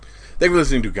Thank you for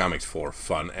listening to Comics for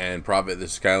Fun and Profit.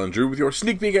 This is Kyle and Drew with your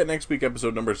sneak peek at next week,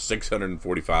 episode number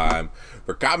 645.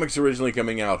 For comics originally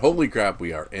coming out, holy crap,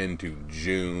 we are into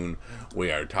June.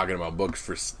 We are talking about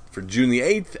books for June the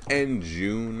 8th and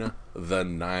June the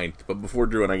 9th. But before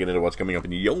Drew and I get into what's coming up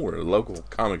in your local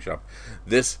comic shop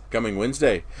this coming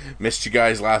Wednesday, missed you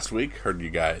guys last week. Heard you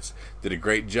guys did a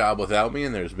great job without me,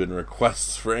 and there's been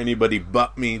requests for anybody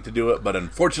but me to do it, but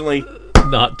unfortunately...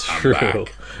 Not true.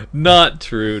 Not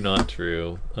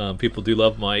true. People do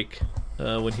love Mike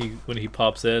when he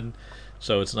pops in,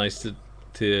 so it's nice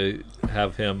to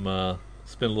have him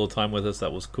spend a little time with us.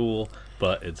 That was cool,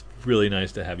 but it's really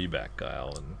nice to have you back,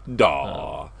 Kyle. And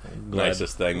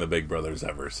nicest thing the Big Brother's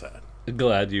ever said.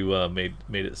 Glad you made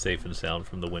it safe and sound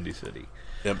from the Windy City.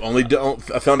 Yep.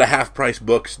 I found a half-price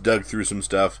books, dug through some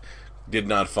stuff, did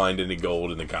not find any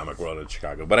gold in the comic world in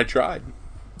Chicago, but I tried.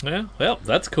 Yeah. Well,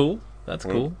 that's cool. That's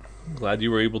cool. Glad you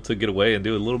were able to get away and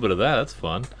do a little bit of that. That's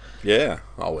fun. Yeah,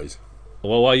 always.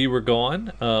 Well, while you were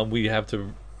gone, we have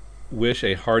to wish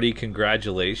a hearty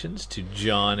congratulations to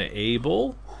John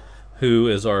Abel, who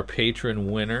is our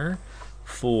patron winner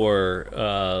for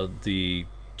the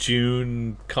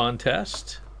June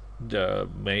contest,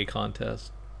 May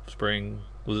contest, spring,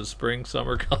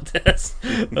 summer contest,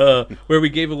 where we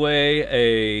gave away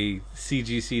a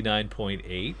CGC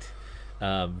 9.8.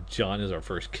 John is our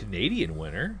first Canadian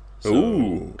winner. So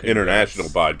Ooh, international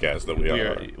podcast that we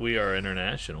are. We are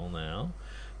international now.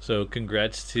 So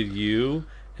congrats to you,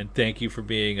 and thank you for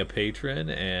being a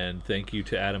patron, and thank you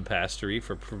to Adam Pastory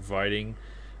for providing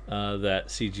that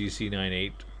CGC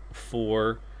 9.8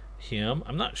 for him.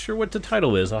 I'm not sure what the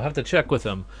title is. I'll have to check with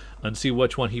him and see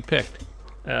which one he picked,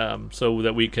 so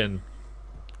that we can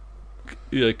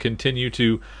continue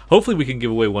to... Hopefully we can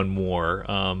give away one more.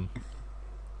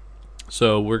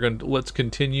 So let's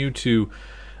continue to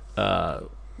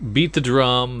beat the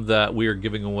drum that we are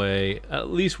giving away at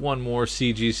least one more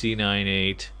CGC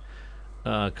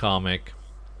 9.8 comic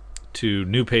to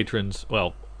new patrons,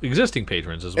 well, existing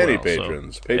patrons as well. Any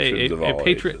patrons, so patrons of all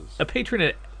ages. A patron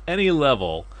at any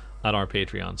level on our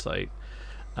Patreon site,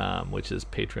 which is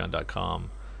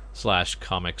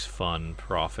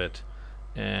patreon.com/comicsfunprofit.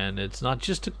 And it's not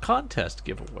just a contest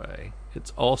giveaway.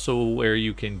 It's also where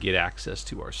you can get access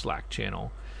to our Slack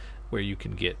channel, where you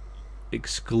can get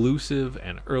exclusive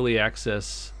and early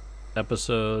access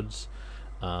episodes.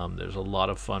 There's a lot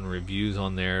of fun reviews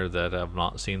on there that have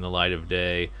not seen the light of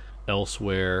day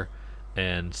elsewhere,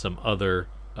 and some other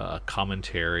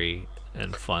commentary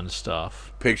and fun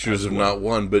stuff. Pictures of not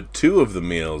one, but two of the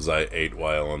meals I ate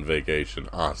while on vacation,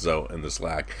 also in the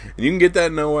Slack. And you can get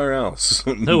that nowhere else.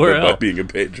 By being a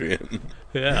Patreon.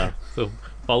 Yeah, so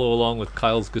follow along with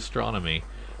Kyle's gastronomy.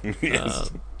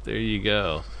 Yes. There you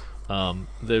go.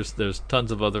 There's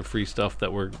tons of other free stuff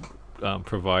that we're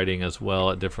providing as well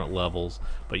at different levels,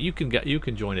 but you can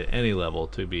join at any level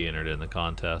to be entered in the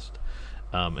contest.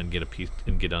 And get a piece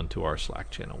and get onto our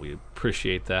Slack channel. We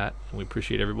appreciate that, and we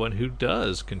appreciate everyone who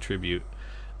does contribute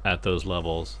at those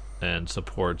levels and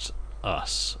supports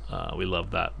us. We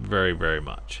love that very, very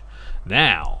much.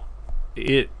 Now,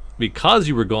 because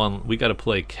you were gone, we got to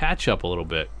play catch up a little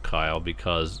bit, Kyle,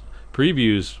 because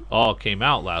previews all came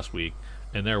out last week,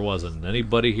 and there wasn't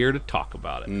anybody here to talk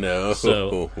about it. No.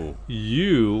 So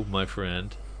you, my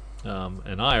friend,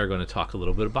 and I are going to talk a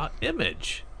little bit about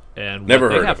Image. And what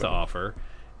they have to offer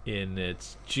in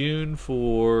its June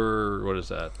for, what is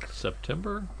that,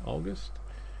 September? August?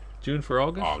 June for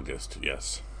August? August,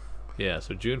 yes. Yeah,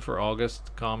 so June for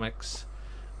August comics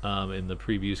in the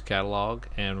previews catalog.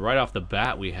 And right off the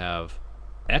bat, we have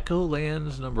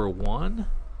Echolands #1,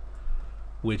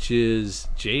 which is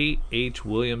J.H.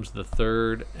 Williams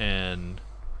III and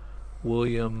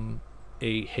William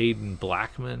A. Hayden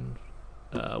Blackman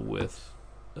with...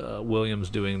 Williams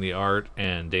doing the art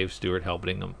and Dave Stewart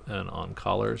helping him on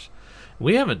colors.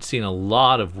 We haven't seen a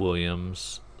lot of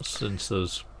Williams since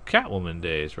those Catwoman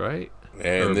days, right?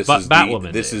 And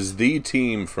this is the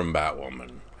team from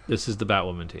Batwoman. This is the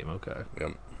Batwoman team. Okay.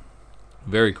 Yep.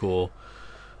 Very cool.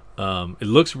 It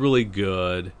looks really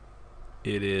good.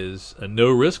 It is a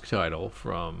no-risk title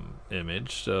from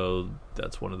Image, so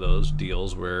that's one of those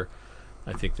deals where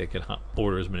I think they can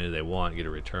order as many as they want and get to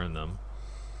return them.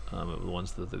 The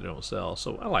ones that they don't sell.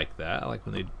 So I like that. I like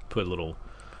when they put a little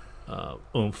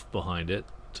oomph behind it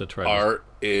to try. Art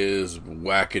is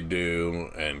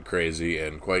wackadoo and crazy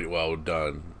and quite well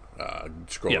done.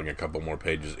 Scrolling a couple more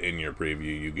pages in your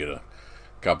preview, you get a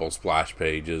couple splash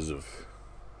pages of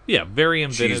very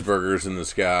inventive cheeseburgers in the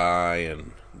sky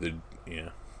and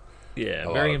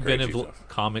very inventive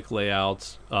comic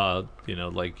layouts.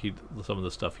 Like some of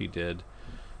the stuff he did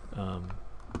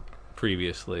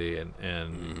previously,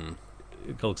 and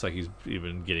it looks like he's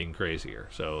even getting crazier.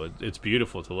 So it's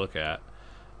beautiful to look at.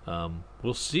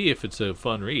 We'll see if it's a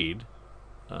fun read.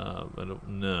 I don't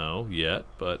know yet,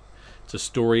 but it's a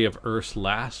story of Earth's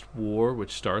last war,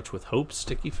 which starts with Hope's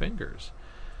sticky fingers.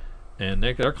 And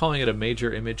they're calling it a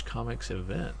major Image Comics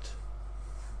event.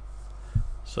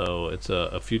 So it's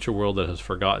a future world that has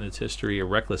forgotten its history. A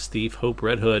reckless thief, Hope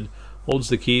Red Hood, holds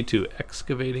the key to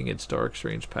excavating its dark,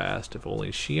 strange past. If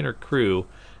only she and her crew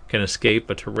can escape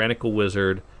a tyrannical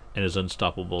wizard and his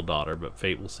unstoppable daughter. But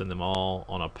fate will send them all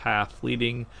on a path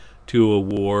leading to a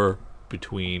war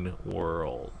between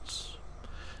worlds.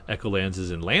 Echolands is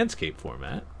in landscape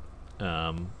format.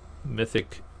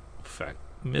 Mythic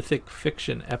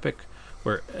fiction epic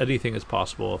where anything is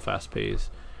possible. A fast-paced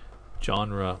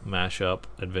genre mashup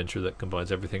adventure that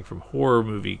combines everything from horror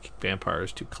movie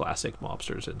vampires to classic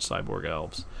mobsters and cyborg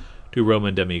elves to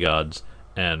Roman demigods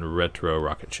and retro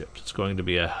rocket ships. It's going to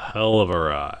be a hell of a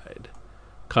ride.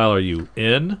 Kyle, are you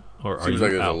in or are Seems you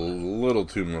like there's out? a little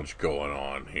too much going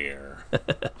on here.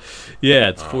 Yeah,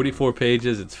 it's 44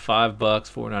 pages. It's $5,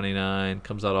 $4.99.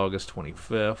 Comes out August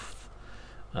 25th.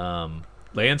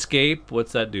 Landscape,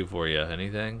 what's that do for you?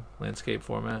 Anything? Landscape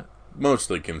format?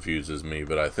 Mostly confuses me,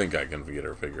 but I think I can get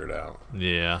her figured out.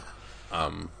 Yeah.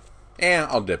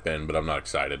 I'll dip in, but I'm not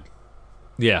excited.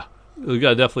 Yeah. We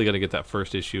definitely got to get that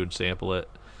first issue and sample it.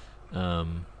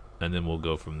 And then we'll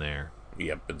go from there.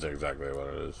 Yep, it's exactly what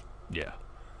it is. Yeah.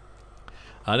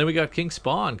 Then we got King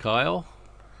Spawn, Kyle.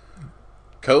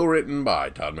 Co-written by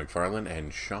Todd McFarlane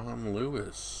and Sean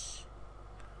Lewis.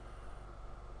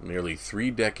 Nearly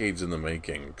 3 decades in the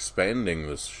making, expanding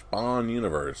the Spawn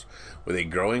universe with a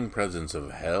growing presence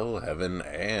of hell, heaven,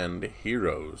 and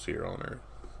heroes here on Earth.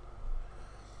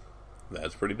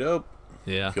 That's pretty dope.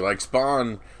 Yeah. If you like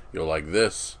Spawn, you'll like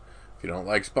this. If you don't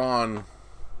like Spawn,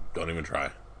 don't even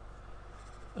try.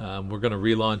 We're going to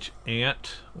relaunch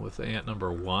Ant with Ant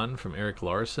number 1 from Eric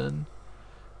Larson.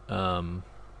 So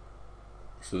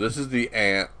this is the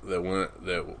Ant that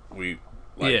we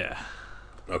like. Yeah.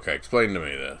 Okay, explain to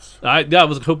me this. I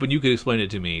was hoping you could explain it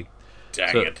to me.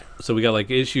 Dang it. So we got like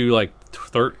issue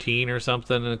 13 or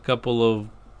something a couple of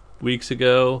weeks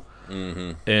ago.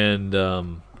 Mm-hmm.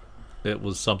 And it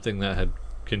was something that had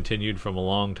continued from a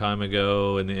long time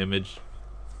ago in the Image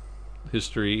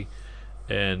history.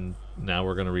 And now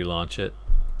we're going to relaunch it.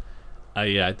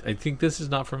 I think this is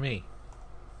not for me.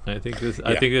 I think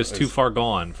it's too far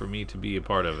gone for me to be a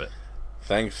part of it.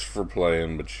 Thanks for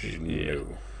playing, but you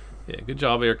knew. Yeah, good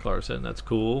job, Eric Larson. That's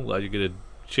cool. Glad you get to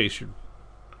chase your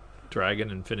dragon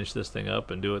and finish this thing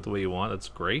up and do it the way you want. That's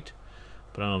great.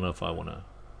 But I don't know if I want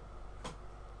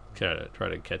to try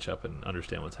to catch up and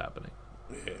understand what's happening.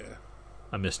 Yeah.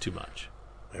 I missed too much.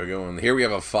 There we go. And here we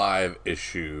have a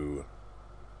 5-issue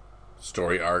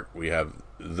story arc. We have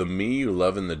The Me You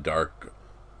Love in the Dark.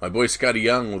 My boy Scotty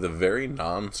Young with a very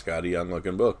non-Scotty Young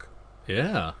looking book.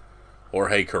 Yeah.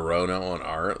 Jorge Corona on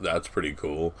art. That's pretty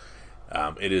cool.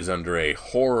 It is under a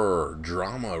horror,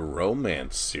 drama,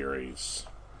 romance series.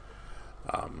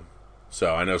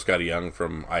 So I know Scotty Young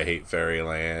from I Hate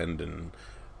Fairyland and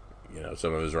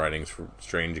some of his writings for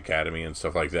Strange Academy and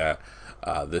stuff like that.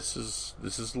 This is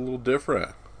a little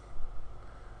different.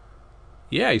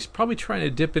 Yeah, he's probably trying to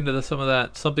dip into some of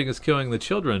that Something Is Killing the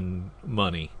Children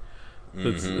money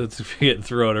that's getting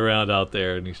thrown around out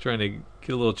there, and he's trying to get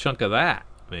a little chunk of that,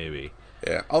 maybe.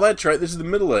 Yeah. Oh, that's right. This is the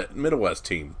Middle West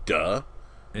team. Duh.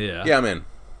 Yeah. Yeah, I'm in.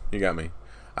 You got me.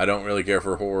 I don't really care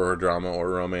for horror or drama or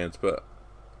romance, but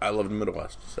I love the Middle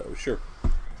West, so sure.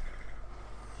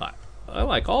 I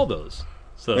like all those,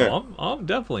 so Yeah. I'm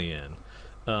definitely in.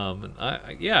 And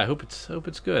I hope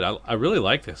it's good. I really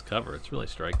like this cover. It's really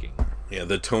striking. Yeah,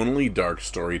 the tonally dark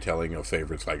storytelling of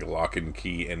favorites like Lock and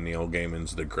Key and Neil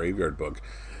Gaiman's The Graveyard Book,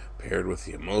 paired with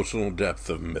the emotional depth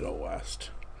of Middle West.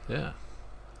 Yeah.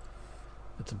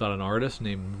 It's about an artist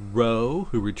named Roe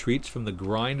who retreats from the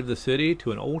grind of the city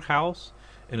to an old house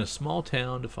in a small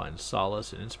town to find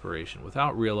solace and inspiration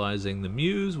without realizing the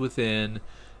muse within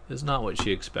is not what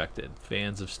she expected.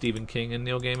 Fans of Stephen King and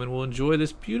Neil Gaiman will enjoy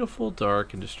this beautiful,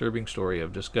 dark, and disturbing story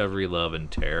of discovery, love,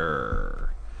 and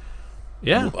terror.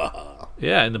 Yeah.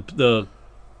 Yeah, and the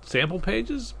sample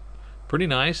pages, pretty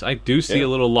nice. I do see a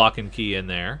little Lock and Key in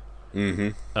there.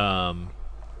 Mm-hmm.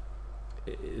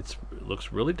 It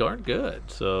looks really darn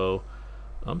good. So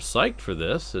I'm psyched for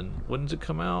this. And when does it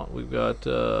come out? We've got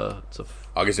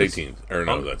August 18th. Or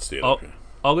no, that's the other.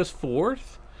 August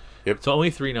 4th. Yep. It's only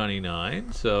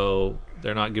 $3.99, so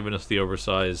they're not giving us the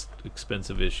oversized,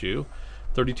 expensive issue.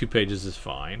 32 pages is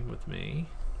fine with me.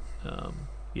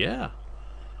 Yeah,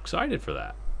 excited for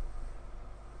that.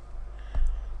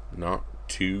 Not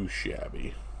too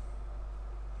shabby.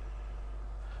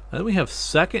 And then we have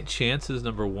Second Chances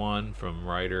 #1 from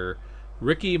writer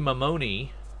Ricky Mamoni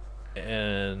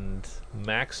and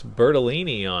Max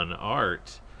Bertolini on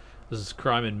art. This is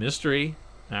crime and mystery,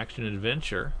 action and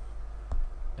adventure,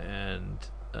 and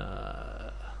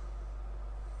I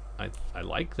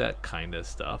like that kind of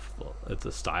stuff. It's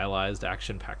a stylized,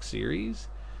 action-packed series.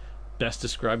 Best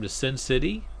described as Sin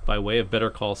City by way of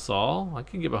Better Call Saul. I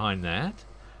can get behind that.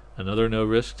 Another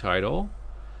no-risk title.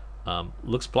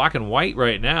 Looks black and white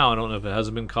right now. I don't know if it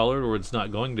hasn't been colored or it's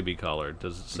not going to be colored.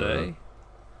 Does it say?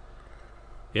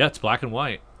 Yeah, it's black and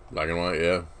white. Black and white,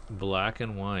 yeah. Black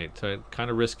and white. So kind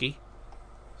of risky.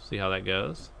 See how that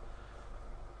goes.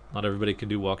 Not everybody can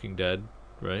do Walking Dead,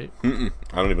 right? I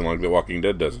don't even like that Walking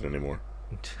Dead does it anymore.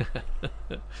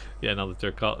 Yeah, now that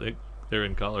they're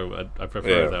in color, I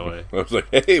prefer it that way. I was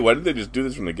like, hey, why didn't they just do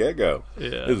this from the get-go?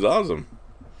 Yeah. This is awesome.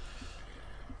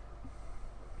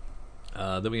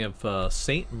 Then we have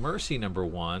Saint Mercy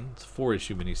 #1. It's a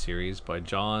 4-issue miniseries by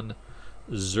John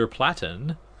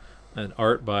Zerplatten and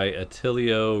art by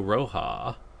Attilio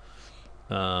Roja.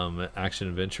 Action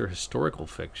adventure historical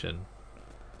fiction.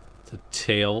 It's a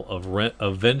tale of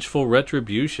vengeful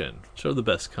retribution. Show the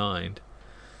best kind.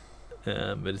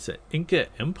 But it's an Inca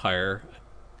Empire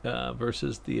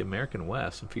versus the American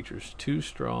West, and features 2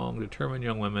 strong, determined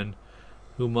young women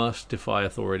who must defy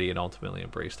authority and ultimately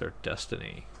embrace their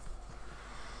destiny.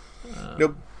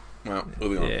 Nope. Well,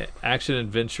 moving on. Yeah, action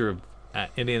adventure of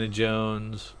Indiana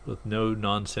Jones with no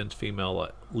nonsense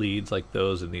female leads like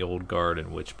those in The Old Guard and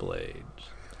Witchblades.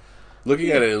 Looking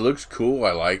at it, it looks cool.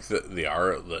 I like the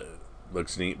art. It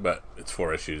looks neat, but it's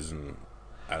 4 issues, and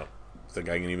I don't think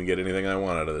I can even get anything I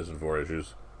want out of this in 4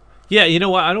 issues. Yeah, you know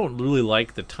what? I don't really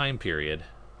like the time period.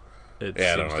 It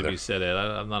Yeah, I seems don't to be either. set at.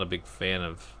 I'm not a big fan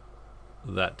of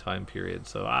that time period,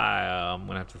 so I'm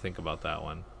gonna have to think about that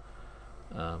one.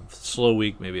 Slow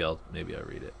week, maybe I'll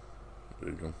read it. There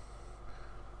you go.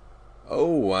 Oh,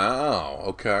 wow.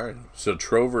 Okay. So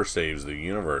Trover Saves the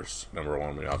Universe,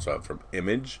 #1. We also have from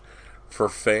Image for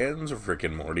fans of Rick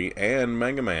and Morty and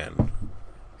Mega Man.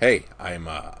 Hey, I'm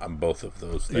both of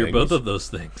those things. You're both of those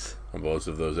things. I'm both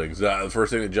of those things. The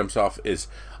first thing that jumps off is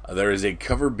there is a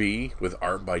cover B with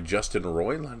art by Justin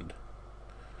Roiland,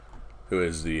 who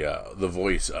is the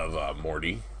voice of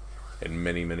Morty and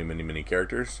many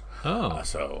characters. Oh.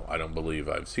 So I don't believe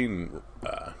I've seen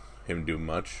him do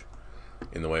much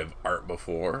in the way of art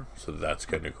before, so that's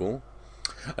kind of cool.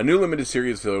 A new limited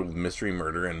series filled with mystery,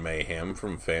 murder, and mayhem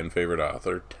from fan-favorite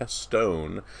author Tess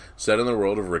Stone, set in the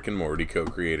world of Rick and Morty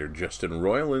co-creator Justin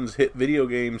Roiland's hit video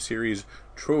game series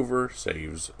Trover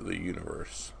Saves the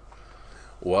Universe.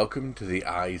 Welcome to the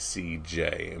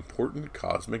ICJ, Important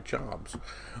Cosmic Jobs,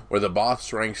 where the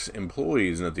boss ranks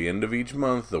employees, and at the end of each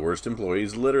month, the worst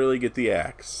employees literally get the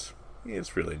axe.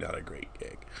 It's really not a great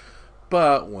gig.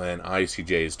 But when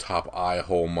ICJ's top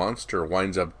eye-hole monster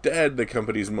winds up dead, the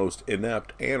company's most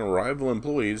inept and rival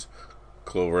employees,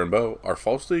 Clover and Bo, are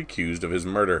falsely accused of his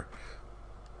murder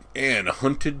and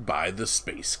hunted by the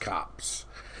space cops.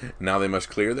 Now they must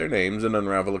clear their names and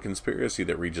unravel a conspiracy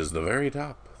that reaches the very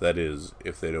top. That is,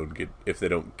 if they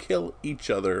don't kill each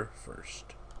other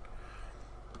first.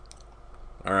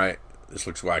 All right, this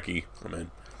looks wacky. I'm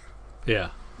in.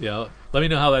 Yeah. Let me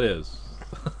know how that is.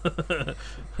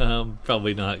 I'm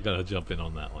probably not going to jump in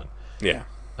on that one. Yeah.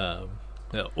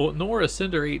 Nora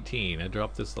Cinder 18. I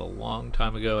dropped this a long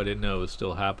time ago. I didn't know it was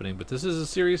still happening, but this is a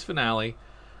series finale,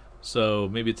 so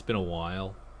maybe it's been a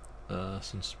while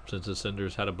since the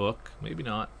Cinders had a book. Maybe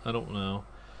not. I don't know.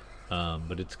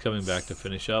 But it's coming back to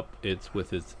finish up. It's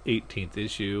with its 18th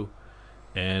issue,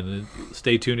 and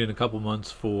stay tuned in a couple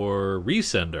months for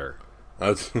Resender.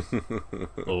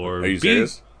 Or Are you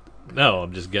serious? No,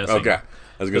 I'm just guessing. Okay.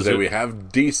 I was going to say, we have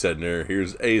Descender.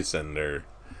 Here's Ascender.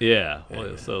 Yeah.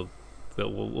 Well, so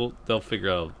they'll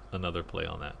figure out another play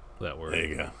on that word. There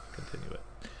you go. Continue it.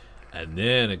 And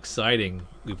then exciting,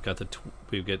 we've got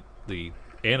the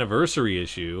anniversary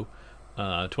issue,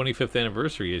 25th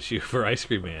anniversary issue for Ice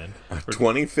Cream Man.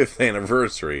 25th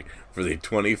anniversary for the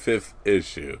 25th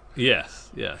issue.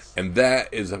 Yes. And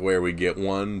that is where we get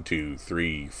 1, 2,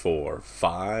 3, 4,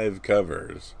 5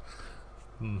 covers.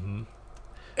 Mm-hmm.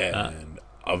 And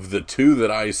of the 2 that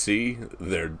I see,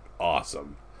 they're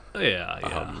awesome.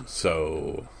 Yeah.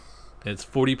 So it's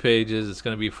 40 pages. It's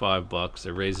going to be $5.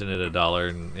 They're raising it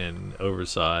 $1 and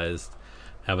oversized.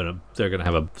 They're going to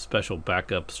have a special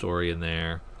backup story in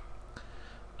there.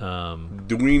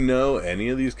 Do we know any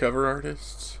of these cover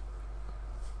artists?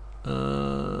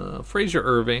 Fraser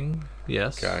Irving,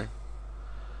 yes. Okay.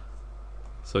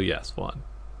 So yes, one.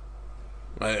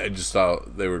 I just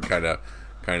thought they were kind of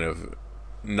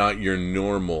not your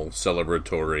normal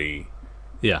celebratory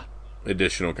Yeah,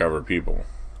 additional cover people.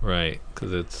 right.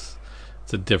 Because it's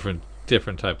a different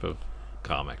type of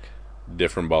comic.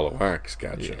 Different ball of wax.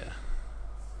 Gotcha.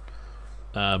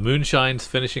 Yeah. Moonshine's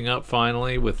finishing up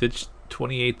finally with its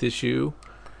 28th issue.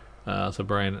 So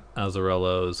Brian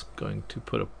Azzarello is going to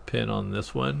put a pin on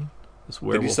this one. This Did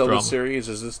werewolf you sell drama. the series?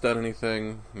 Has this done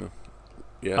anything? No.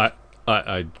 Yeah.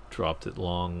 I dropped it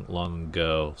long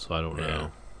ago, so I don't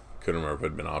know. Couldn't remember if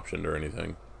it had been optioned or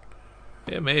anything.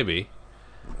 Yeah, maybe.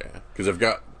 Yeah, because I've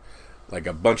got like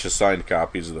a bunch of signed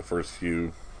copies of the first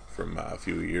few from a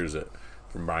few years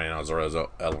from Brian Azzarello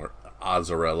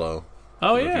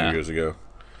Oh from a yeah. few years ago.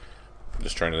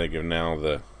 Just trying to think of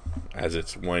now as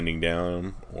it's winding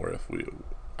down, or if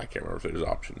I can't remember if there's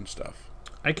option stuff.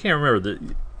 I can't remember.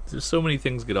 There's so many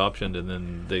things get optioned and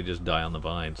then they just die on the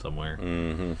vine somewhere.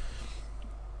 Mm-hmm.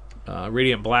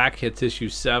 Radiant Black hits issue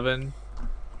 7.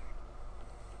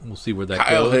 We'll see where that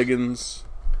Kyle goes. Higgins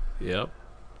Yep.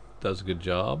 Does a good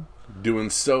job. doing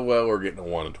so well. We're getting a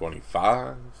 1 in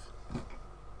 25.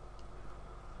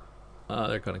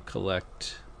 They're going to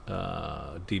collect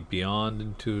Deep Beyond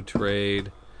into a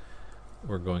trade.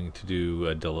 We're going to do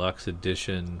a deluxe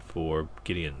edition for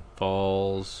Gideon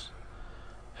Falls.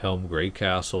 Helm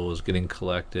Greycastle is getting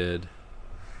collected.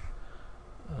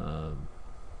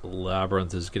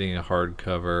 Labyrinth is getting a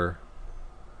hardcover.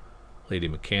 Lady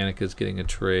Mechanic is getting a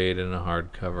trade and a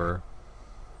hardcover.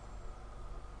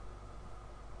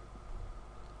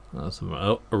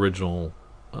 Some original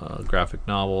graphic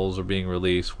novels are being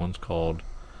released. One's called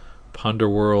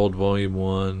Punderworld Volume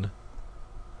 1.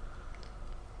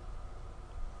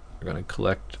 They're going to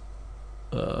collect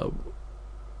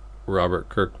Robert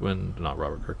Kirkman. Not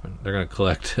Robert Kirkman. They're going to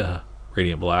collect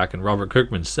Radiant Black. And Robert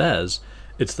Kirkman says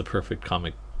it's the perfect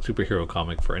superhero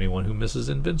comic for anyone who misses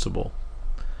Invincible.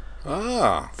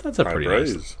 Ah, So that's a high pretty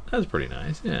praise. nice. That's pretty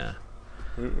nice. Yeah.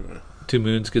 Two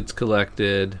Moons gets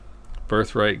collected.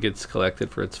 Birthright gets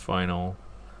collected for its final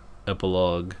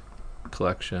epilogue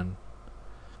collection.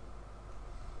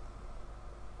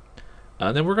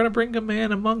 And then we're going to bring A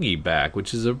Man Among Ye back,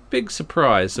 which is a big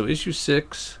surprise. So issue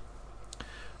 6.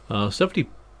 Stephanie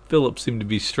Phillips seemed to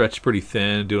be stretched pretty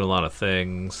thin, doing a lot of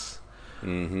things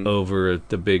over at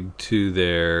the big 2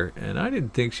 there. And I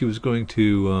didn't think she was going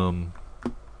to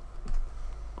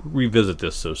revisit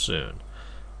this so soon.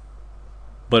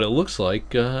 But it looks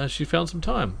like she found some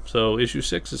time. So issue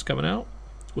 6 is coming out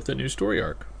with a new story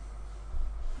arc.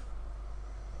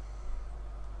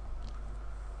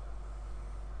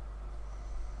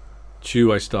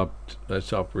 Chew, I stopped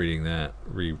reading that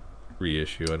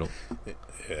reissue.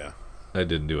 Yeah. That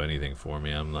didn't do anything for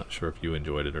me. I'm not sure if you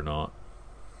enjoyed it or not.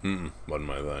 Wasn't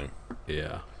my thing.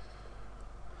 Yeah.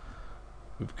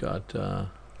 We've got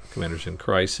Commanders in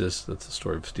Crisis. That's the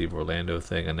story of Steve Orlando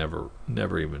thing. I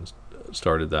never even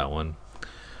started that one.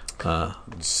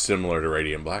 Similar to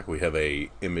Radiant Black, we have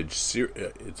a Image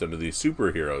it's under the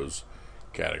superheroes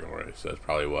category, so that's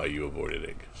probably why you avoided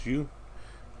it, because you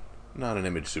not an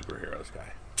Image superheroes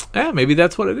guy. Yeah, maybe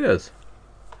that's what it is.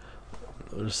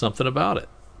 There's something about it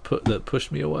that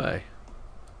pushed me away.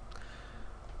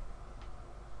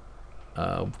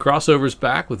 Crossover's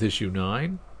back with issue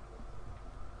 9.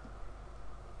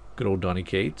 Good old Donny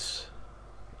Cates.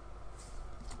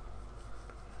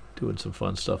 Doing some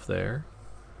fun stuff there.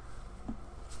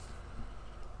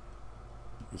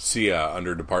 See,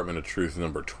 under Department of Truth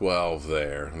number 12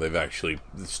 there, they've actually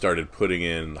started putting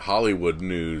in Hollywood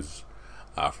news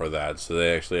for that. So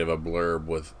they actually have a blurb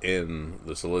within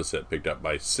the solicit picked up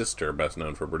by Sister, best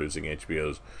known for producing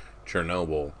HBO's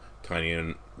Chernobyl.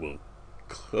 Tynion will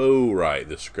co-write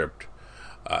the script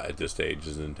at this stage.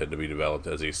 Is intended to be developed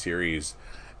as a series,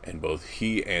 and both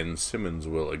he and Simmons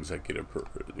will executive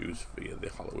produce via the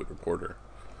Hollywood Reporter.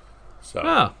 So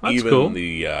that's even cool.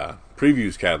 the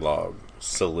previews catalog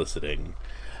soliciting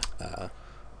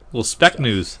Little spec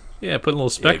news. Yeah, putting a little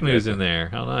spec news exactly. in there.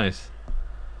 How nice.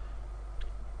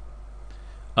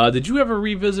 Did you ever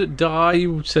revisit Die?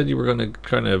 You said you were going to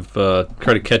kind of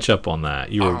try to catch up on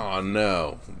that. You were Oh,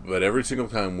 no. But every single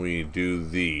time we do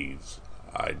these,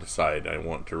 I decide I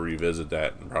want to revisit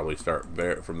that and probably start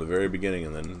from the very beginning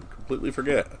and then completely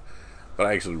forget. But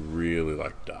I actually really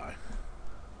like Die.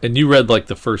 and you read like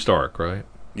the first arc, right?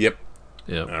 Yep.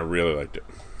 Yeah. And I really liked it.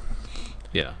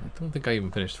 Yeah. I don't think I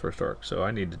even finished the first arc, so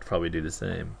I need to probably do the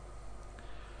same.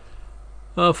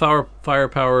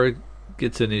 Firepower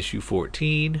gets in issue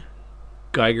 14.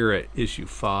 Geiger at issue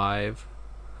 5.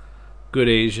 Good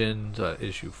Asians at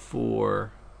issue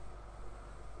 4.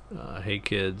 Hey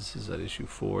Kids is at issue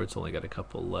 4. It's only got a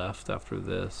couple left after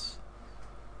this.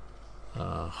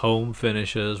 Home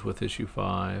finishes with issue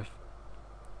 5.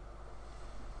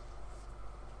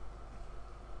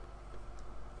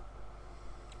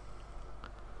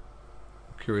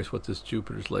 curious what this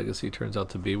Jupiter's Legacy turns out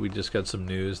to be. We just got some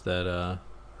news that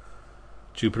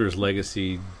Jupiter's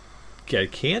Legacy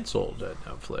got canceled at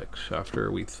Netflix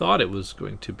after we thought it was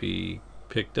going to be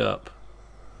picked up.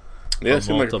 Yeah, it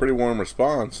seemed like a pretty warm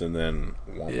response, and then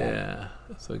yeah.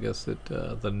 So I guess that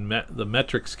the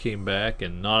metrics came back,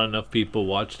 and not enough people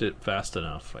watched it fast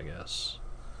enough, I guess.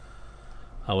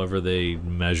 However, they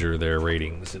measure their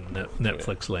ratings in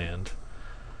Netflix land.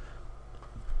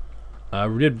 I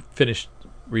did finish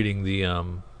reading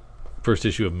the first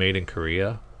issue of Made in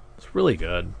Korea. It's really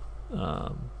good.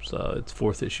 So its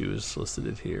 4th issue is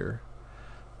listed here.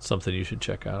 Something you should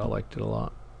check out. I liked it a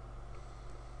lot.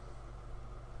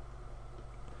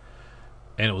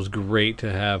 And it was great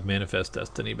to have Manifest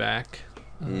Destiny back.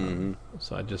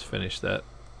 So I just finished that.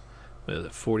 What is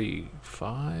it,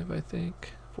 45, I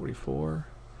think? 44?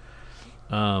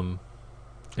 And,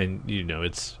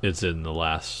 it's in the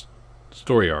last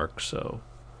story arc, so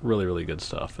really, really good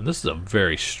stuff. And this is a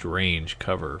very strange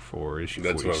cover for issue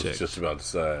 46. That's what I was just about to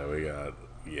say. We got,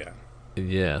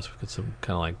 Yes, we got some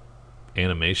kind of like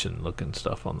animation-looking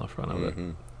stuff on the front of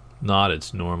it. Not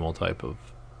its normal type of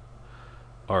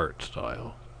art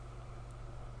style.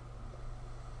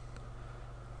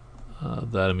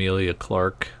 That Amelia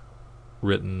Clark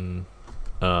written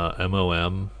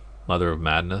MOM, Mother of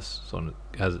Madness,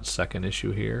 has its 2nd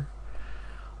issue here.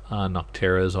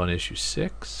 Noctera is on issue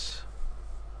 6.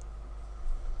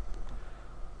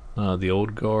 The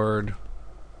Old Guard.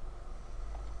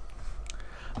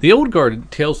 The Old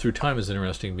Guard Tales Through Time is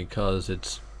interesting because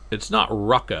it's not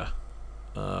Rucka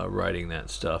writing that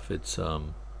stuff. It's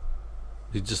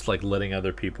he's just like letting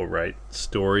other people write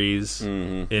stories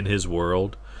in his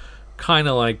world, kind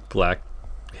of like Black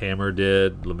Hammer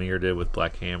did, Lemire did with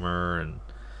Black Hammer, and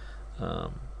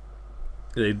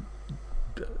they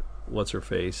what's her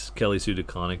face, Kelly Sue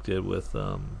DeConnick did with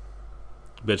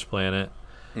Bitch Planet,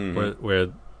 where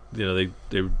they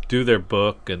do their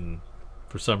book and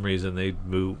for some reason they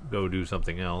go do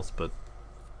something else, but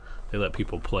they let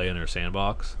people play in their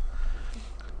sandbox.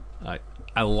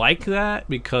 I like that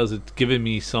because it's giving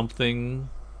me something.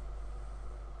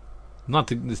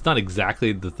 It's not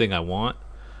exactly the thing I want,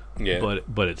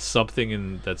 but it's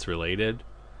something that's related.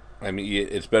 I mean,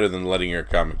 it's better than letting your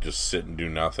comic just sit and do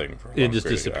nothing for a long just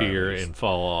disappear and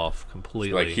fall off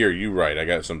completely. Like, here, you write. I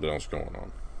got something else going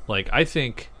on. Like, I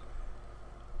think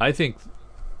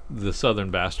the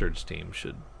Southern Bastards team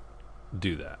should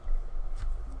do that.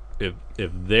 If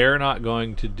they're not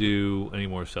going to do any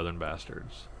more Southern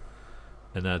Bastards,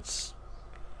 and that's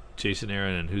Jason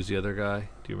Aaron and who's the other guy?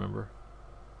 Do you remember?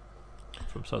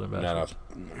 From Southern Bastards?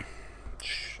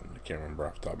 I can't remember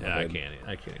off the top of my head.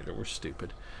 I can't either. We're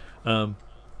stupid.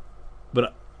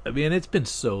 But I mean, it's been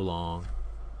so long,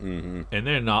 and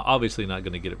they're obviously not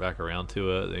going to get it back around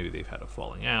to it. Maybe they've had a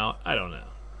falling out. I don't know,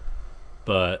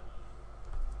 but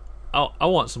I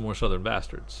want some more Southern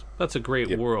Bastards. That's a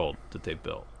great world that they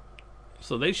built,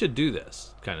 so they should do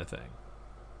this kind of thing.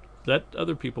 Let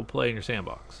other people play in your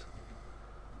sandbox.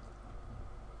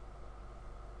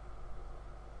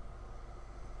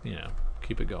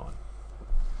 Keep it going.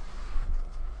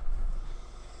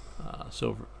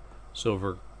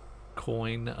 Silver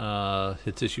Coin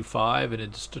hits issue 5, and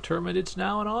it's determined it's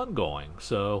now an ongoing.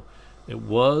 So it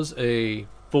was a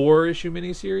 4-issue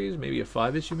miniseries, maybe a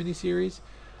 5-issue miniseries.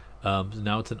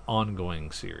 Now it's an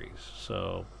ongoing series.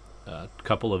 So a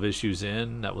couple of issues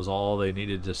in, that was all they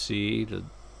needed to see. The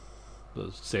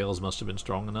sales must have been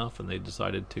strong enough, and they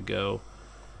decided to go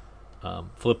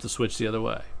flip the switch the other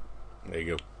way. There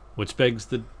you go. Which begs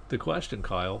the question,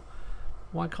 Kyle,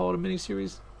 why call it a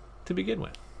miniseries to begin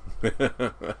with?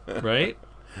 Right?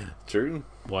 True.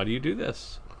 Why do you do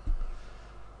this?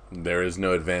 There is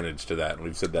no advantage to that.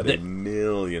 We've said that a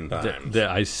million times.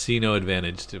 I see no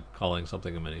advantage to calling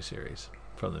something a miniseries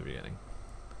from the beginning.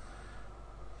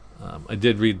 I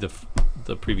did read the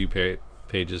preview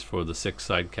pages for the 6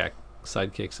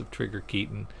 sidekicks of Trigger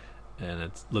Keaton, and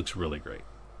it looks really great.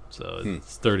 So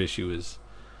its 3rd issue is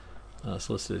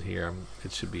solicited here.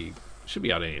 It should be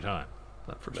out any time.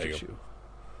 That first issue.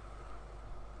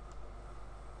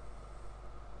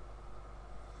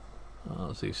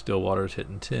 Let's see, Stillwater's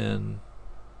hitting 10.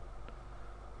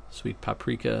 Sweet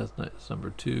Paprika is number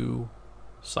 2.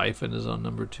 Siphon is on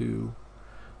number 2.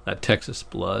 That Texas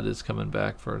Blood is coming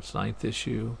back for its 9th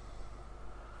issue.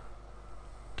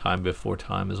 Time Before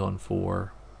Time is on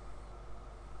 4.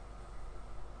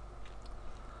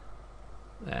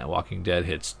 And Walking Dead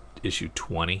hits issue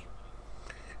 20.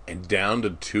 And down to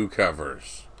 2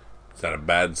 covers. Is that a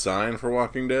bad sign for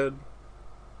Walking Dead?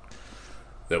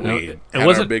 That we had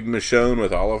our big Michonne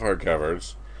with all of our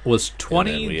covers. Was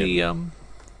 20 the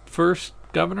first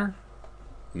governor?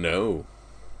 No.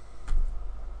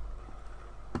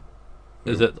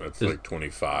 Is it? That's Is, like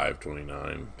 25,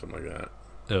 29, something like that.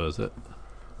 oh, is it?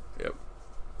 Yep.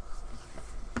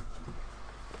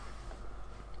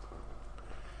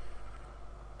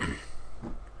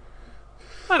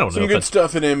 I don't know. Some If good that's,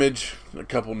 stuff in Image. A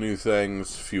couple new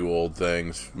things, a few old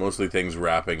things. Mostly things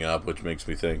wrapping up, which makes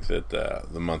me think that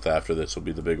the month after this will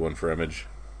be the big one for Image.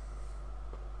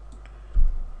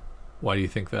 why do you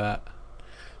think that?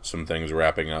 Some things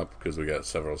wrapping up because we got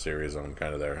several series on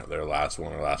kind of their last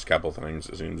one or last couple things,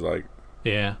 it seems like.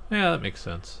 Yeah, that makes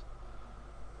sense.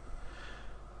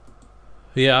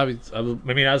 Yeah, I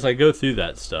mean, as I go through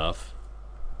that stuff,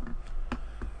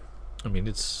 I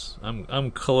mean,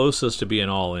 I'm closest to being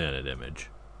all in at Image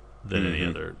than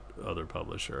any other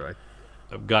publisher.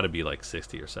 I've got to be like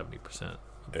 60 or 70%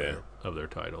 of their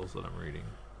titles that I'm reading,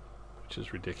 which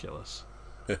is ridiculous.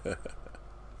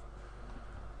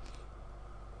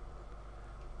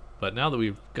 But now that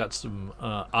we've got some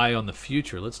eye on the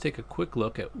future, let's take a quick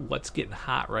look at what's getting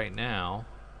hot right now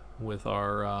with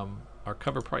our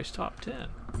cover price top 10.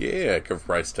 Yeah, cover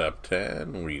price top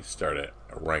 10. We start at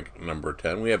rank number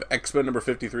 10. We have X-Men number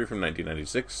 53 from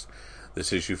 1996.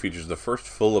 This issue features the first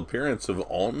full appearance of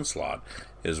Onslaught.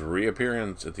 His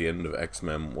reappearance at the end of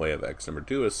X-Men Way of X number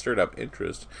 2 has stirred up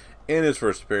interest in his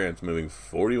first appearance, moving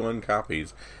 41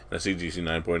 copies and a CGC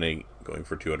 9.8 going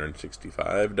for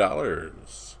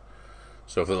 $265.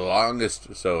 So for the longest,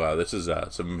 this is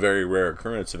some very rare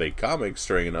occurrence of a comic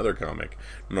starring another comic.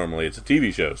 Normally it's a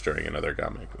TV show starring another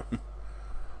comic.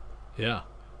 Yeah.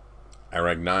 At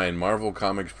rank 9, Marvel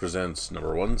Comics presents number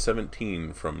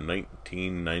 117 from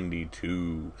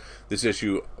 1992. This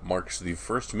issue marks the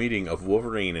first meeting of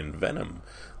Wolverine and Venom.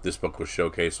 This book was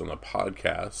showcased on the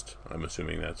podcast. I'm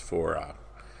assuming that's for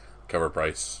Cover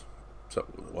Price, so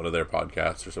one of their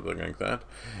podcasts or something like that,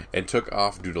 and took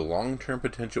off due to long-term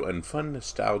potential and fun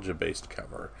nostalgia-based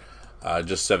cover.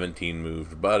 Just 17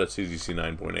 moved, but a CGC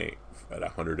 9.8 at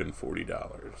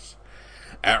 $140.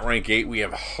 At rank 8, we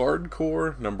have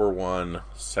Hardcore number 1,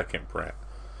 second print.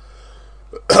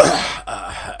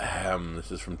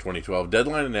 This is from 2012.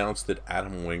 Deadline announced that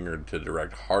Adam Wingard to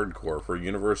direct Hardcore for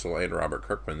Universal and Robert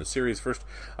Kirkman. The series first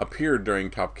appeared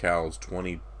during Top Cow's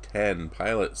 2010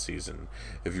 pilot season.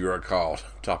 If you recall,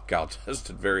 Top Cow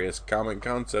tested various comic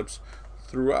concepts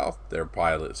throughout their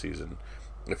pilot season.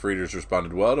 If readers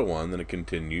responded well to one, then it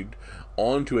continued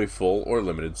on to a full or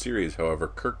limited series. However,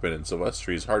 Kirkman and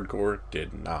Silvestri's Hardcore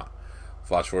did not.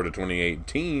 Flash forward to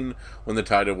 2018, when the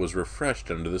title was refreshed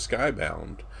under the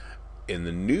Skybound in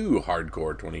the new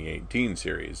Hardcore 2018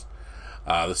 series.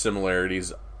 The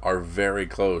similarities are very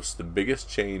close. The biggest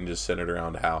change is centered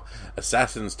around how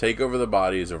assassins take over the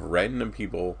bodies of random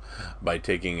people by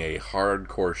taking a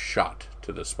hardcore shot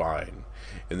to the spine.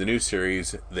 In the new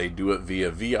series, they do it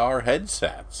via VR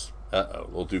headsets. A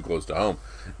little too close to home.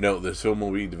 Note, this film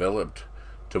will be developed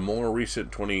to more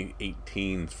recent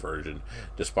 2018's version.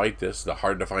 Despite this, the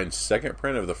hard-to-find second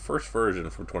print of the first version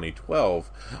from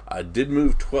 2012 did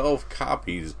move 12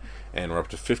 copies, and we're up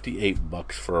to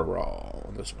 $58 for a raw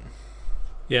on this one.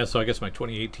 Yeah, so I guess my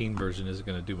 2018 version isn't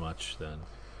going to do much then.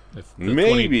 If the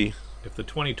Maybe. If the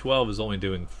 2012 is only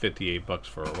doing $58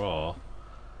 for a raw,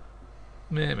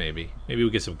 maybe we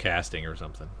get some casting or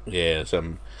something. Yeah,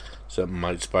 something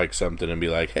might spike something and be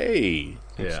like, hey,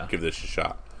 let's give this a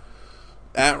shot.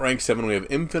 At rank 7, we have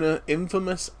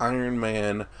Infamous Iron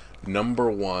Man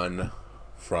number 1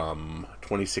 from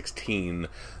 2016.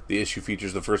 The issue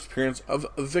features the first appearance of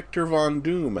Victor Von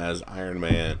Doom as Iron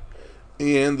Man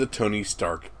and the Tony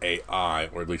Stark AI,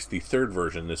 or at least the third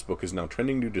version. This book is now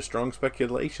trending due to strong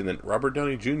speculation that Robert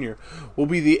Downey Jr. will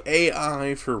be the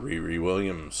AI for Riri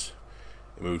Williams.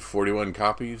 It moved 41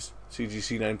 copies,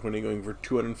 CGC 9.8 going for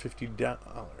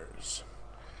 $250.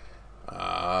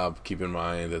 Keep in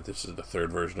mind that this is the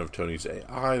third version of Tony's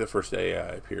AI. The first AI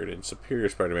appeared in Superior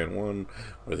Spider-Man 1,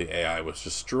 where the AI was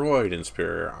destroyed in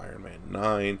Superior Iron Man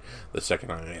 9. The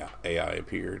second AI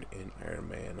appeared in Iron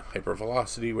Man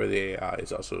Hypervelocity, where the AI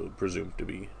is also presumed to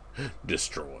be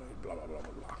destroyed. Blah, blah, blah,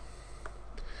 blah, blah.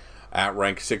 At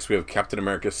rank 6, we have Captain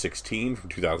America 16 from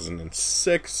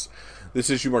 2006. This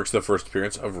issue marks the first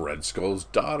appearance of Red Skull's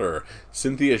daughter,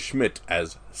 Cynthia Schmidt,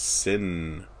 as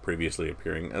Sin, previously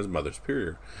appearing as Mother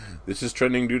Superior. This is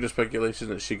trending due to speculation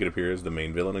that she could appear as the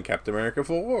main villain in Captain America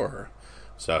 4.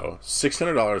 So,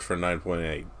 $600 for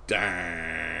 9.8.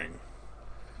 Dang!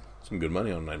 Some good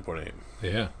money on 9.8.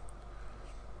 Yeah.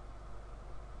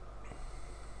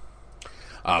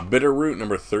 Bitterroot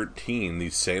number 13, the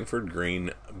Sanford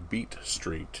Green Beat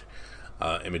Street.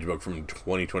 Image book from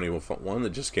 2021 that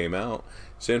just came out.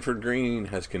 Sanford Green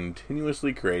has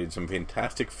continuously created some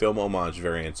fantastic film homage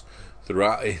variants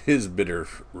throughout his bitter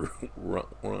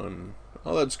run.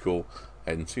 Oh, that's cool.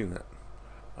 I hadn't seen that.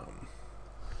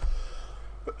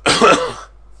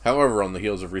 However, on the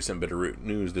heels of recent Bitterroot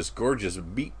news, this gorgeous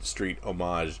Beat Street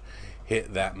homage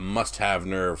hit that must-have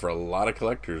nerve for a lot of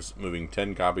collectors, moving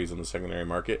 10 copies on the secondary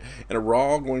market, and a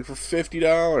raw going for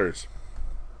 $50.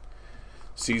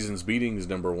 Seasons Beatings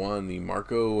 #1, the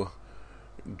Marco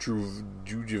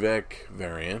Djurjevic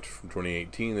variant from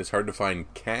 2018. This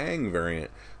hard-to-find Kang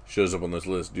variant shows up on this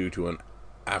list due to an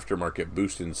aftermarket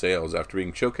boost in sales after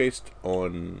being showcased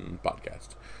on podcast.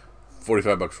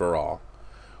 $45 for a raw.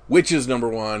 Witches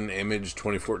 #1, Image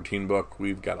 2014 book.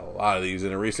 We've got a lot of these.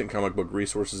 In a recent comic book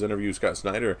resources interview, Scott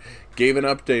Snyder gave an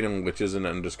update on Witches and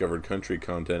Undiscovered Country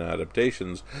content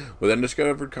adaptations. With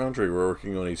Undiscovered Country, we're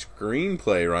working on a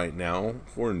screenplay right now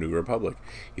for New Republic.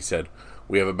 He said,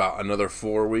 we have about another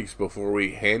 4 weeks before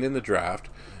we hand in the draft,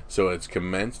 so it's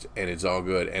commenced and it's all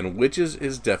good. And Witches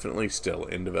is definitely still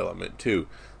in development too.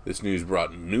 This news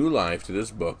brought new life to this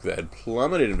book that had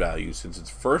plummeted in value since its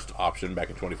first option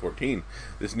back in 2014.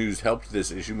 This news helped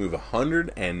this issue move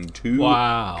 102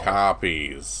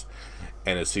 copies,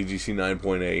 and a CGC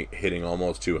 9.8 hitting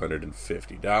almost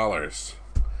 $250.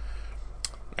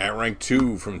 At rank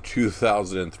 2 from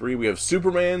 2003, we have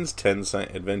Superman's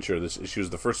 10-Cent Adventure. This issue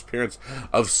is the first appearance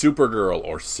of Supergirl,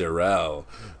 or Sirel,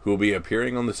 who will be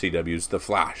appearing on the CW's The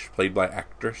Flash, played by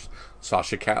actress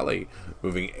Sasha Calle,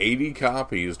 moving 80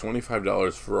 copies,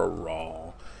 $25 for a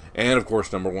raw. And, of course,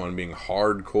 #1 being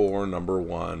Hardcore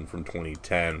 #1 from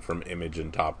 2010 from Image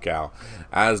and Top Cow.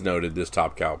 As noted, this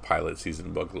Top Cow pilot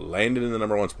season book landed in the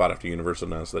 #1 spot after Universal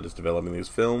announced that it's developing this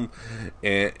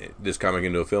comic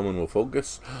into a film and will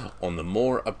focus on the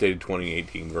more updated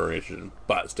 2018 version,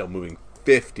 but still moving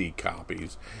 50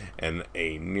 copies and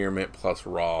a near mint plus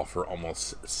raw for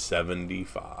almost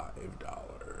 $75.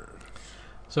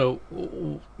 So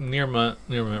near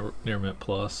mint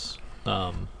plus,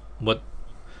 what?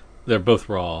 They're both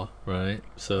raw, right?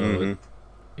 So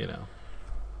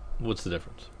what's the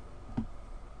difference?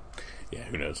 Yeah,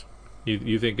 who knows?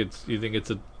 You think it's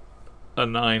a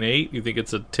 9.8? You think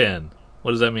it's a 10?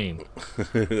 What does that mean?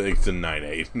 It's a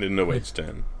 9.8. No way, it's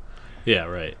 10. Yeah,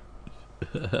 right.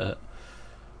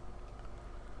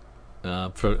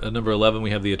 For #11, we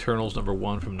have the Eternals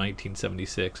 #1 from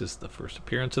 1976. It's the first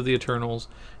appearance of the Eternals,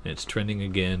 and it's trending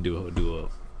again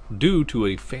due to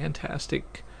a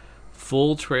fantastic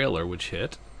full trailer which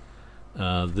hit.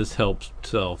 This helped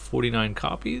sell 49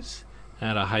 copies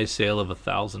at a high sale of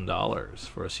 $1,000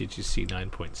 for a CGC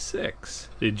 9.6.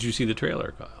 Did you see the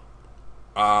trailer, Kyle?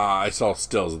 I saw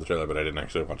stills of the trailer, but I didn't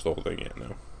actually watch the whole thing yet.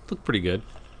 No. Looked pretty good.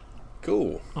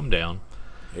 Cool. I'm down.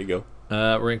 There you go.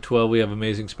 Rank 12, we have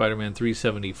Amazing Spider-Man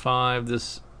 375.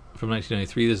 This from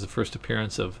 1993. This is the first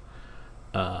appearance of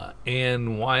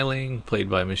Anne Weiling, played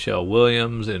by Michelle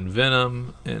Williams, in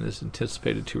Venom, and is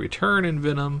anticipated to return in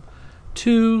Venom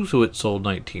 2. So it sold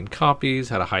 19 copies,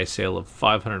 had a high sale of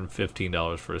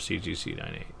 $515 for a CGC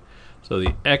 9.8. So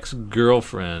the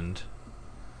ex-girlfriend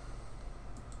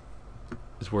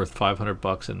is worth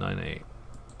 $500 in 9.8.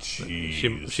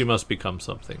 Jeez. She must become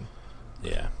something.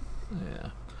 Yeah.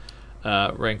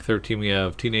 Rank 13, we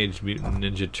have Teenage Mutant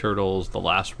Ninja Turtles, The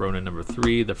Last Ronin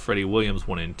 #3, the Freddie Williams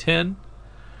 1 in 10.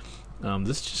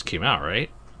 This just came out, right?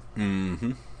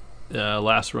 Mm-hmm.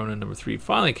 Last Ronin #3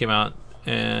 finally came out,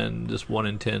 and this 1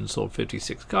 in 10 sold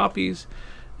 56 copies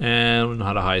and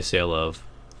had a high sale of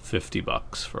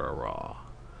 $50 for a raw.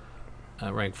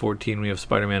 Rank 14, we have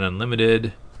Spider-Man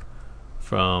Unlimited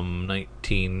from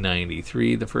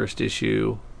 1993, the first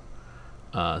issue.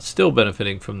 Still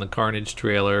benefiting from the Carnage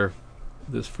trailer.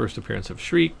 This first appearance of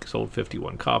Shriek sold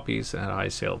 51 copies and had a high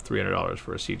sale of $300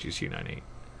 for a CGC 9.8.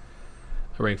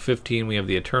 Rank 15, we have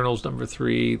the Eternals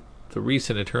 #3. The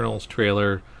recent Eternals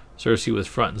trailer, Cersei was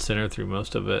front and center through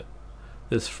most of it.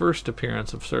 This first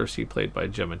appearance of Cersei, played by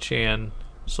Gemma Chan,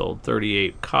 sold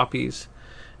 38 copies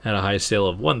and a high sale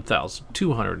of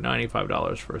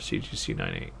 $1,295 for a CGC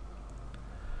 9.8.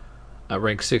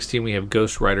 Rank 16, we have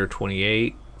Ghost Rider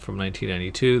 28 from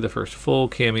 1992, the first full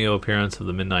cameo appearance of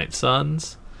the Midnight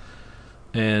Suns.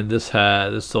 And this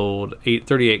sold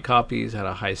 38 copies, had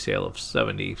a high sale of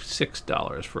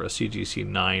 $76 for a CGC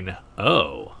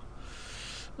 9.0.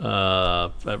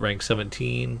 At rank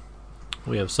 17,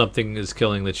 we have Something is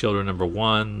Killing the Children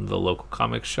 #1, the local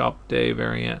comic shop day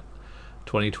variant,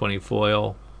 2020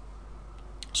 foil.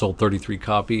 Sold 33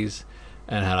 copies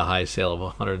and had a high sale of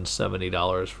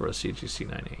 $170 for a CGC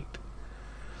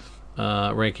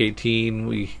 9.8. Rank 18,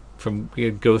 we we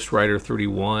had Ghost Rider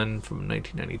 31 from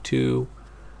 1992.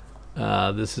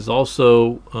 This is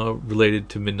also related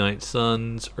to Midnight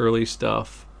Suns early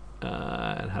stuff,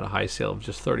 and had a high sale of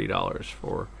just $29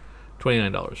 for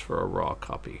a raw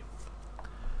copy.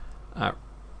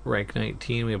 Rank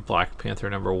 19, we have Black Panther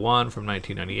 #1 from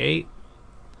 1998.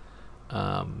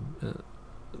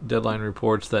 Deadline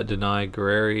reports that Denai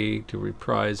Guerreri to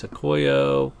reprise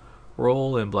Okoye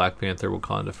role in Black Panther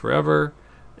Wakanda Forever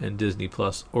and Disney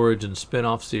Plus Origin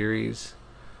spin-off series.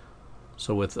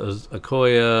 So with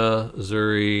Okoye,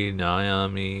 Zuri,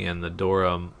 Naomi, and the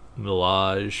Dora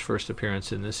Milaje first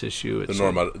appearance in this issue.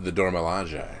 The Dora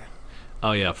Milaje.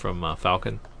 Oh yeah, from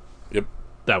Falcon. Yep.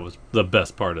 That was the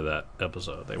best part of that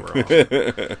episode. They were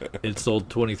awesome. It sold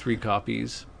 23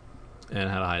 copies and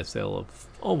had a high sale of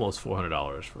almost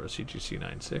 $400 for a CGC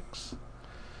 96.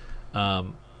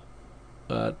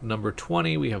 Number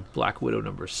 20, we have Black Widow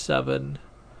 #7,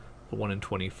 the 1 in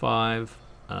 25.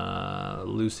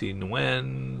 Lucy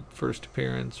Nguyen first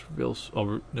appearance reveals.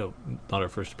 Oh, no, not her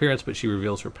first appearance, but she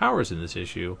reveals her powers in this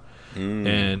issue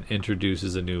and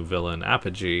introduces a new villain,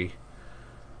 Apogee.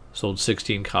 Sold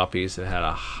 16 copies and had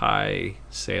a high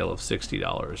sale of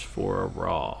 $60 for a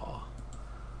raw.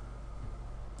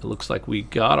 It looks like we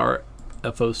got our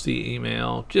FOC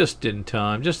email just in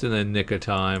time, just in the nick of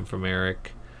time from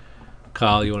Eric.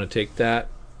 Kyle, you want to take that?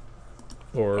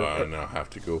 Or no, I have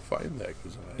to go find that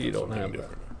because you don't have that.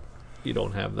 You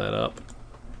don't have that up.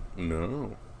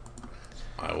 No,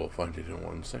 I will find it in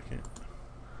 1 second.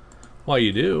 While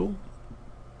you do,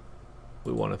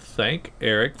 we want to thank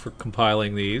Eric for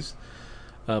compiling these,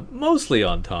 mostly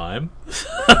on time.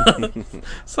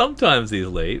 Sometimes these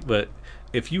late, but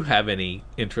if you have any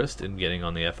interest in getting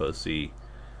on the FOC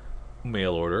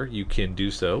mail order, you can do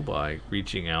so by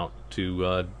reaching out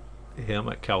to him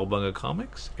at Cowabunga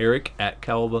Comics, Eric at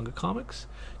Cowabunga Comics,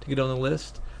 to get on the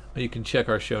list. You can check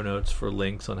our show notes for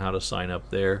links on how to sign up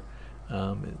there.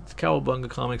 It's Cowabunga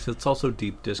Comics. It's also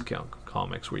Deep Discount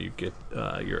Comics, where you get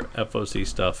your FOC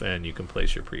stuff and you can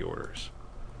place your pre-orders.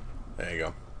 There you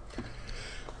go.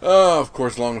 Of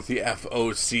course, along with the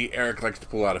FOC, Eric likes to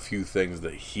pull out a few things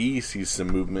that he sees some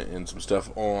movement and some stuff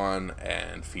on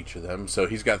and feature them. So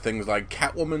he's got things like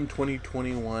Catwoman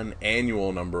 2021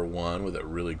 Annual #1 with a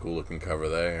really cool looking cover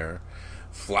there.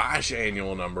 Flash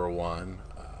Annual #1.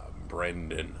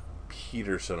 Brendan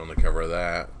Peterson on the cover of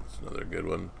that. It's another good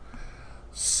one.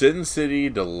 Sin City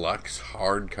Deluxe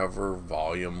Hardcover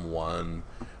Volume 1.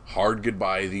 Hard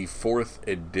Goodbye, the 4th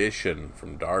edition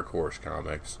from Dark Horse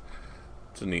Comics.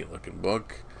 It's a neat looking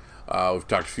book. We've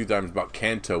talked a few times about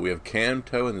Kanto. We have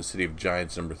Kanto in the City of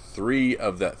Giants #3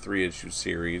 of that 3-issue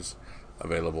series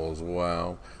available as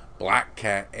well. Black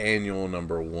Cat Annual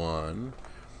 #1.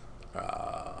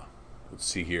 Let's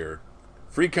see here.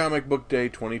 Free Comic Book Day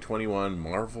 2021,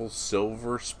 Marvel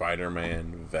Silver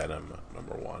Spider-Man Venom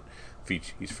 #1.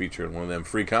 He's featuring one of them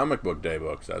Free Comic Book Day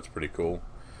books. That's pretty cool.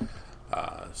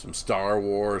 Some Star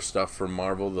Wars stuff from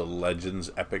Marvel, the Legends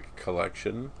Epic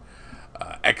Collection.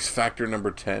 X Factor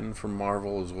 #10 from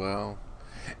Marvel as well.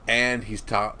 And he's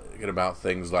talking about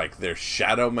things like their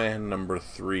Shadow Man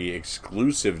 #3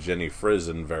 exclusive Jenny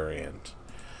Frison variant.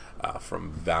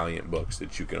 From Valiant Books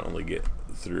that you can only get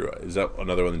through. Is that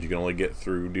another one that you can only get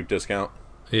through Deep Discount?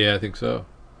 Yeah, I think so.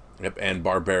 Yep, and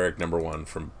Barbaric #1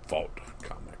 from Vault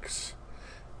Comics.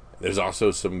 There's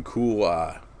also some cool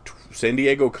San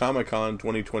Diego Comic-Con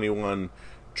 2021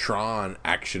 Tron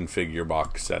action figure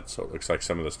box set. So it looks like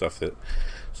some of the stuff that,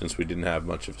 since we didn't have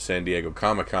much of San Diego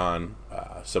Comic-Con,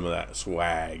 some of that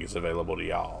swag is available to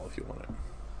y'all if you want it.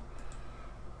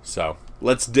 So,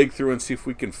 let's dig through and see if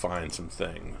we can find some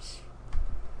things.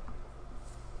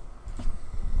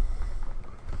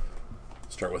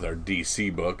 Start with our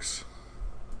DC books.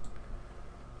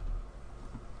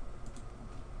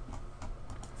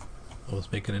 I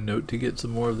was making a note to get some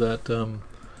more of that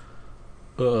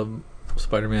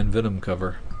Spider-Man Venom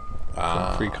cover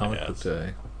from Free Comic Book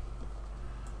Day.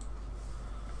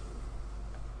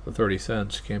 For 30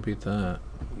 cents, can't beat that.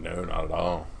 No, not at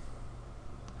all.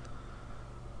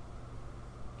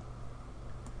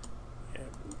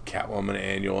 Catwoman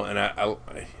Annual, and I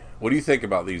what do you think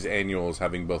about these annuals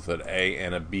having both an A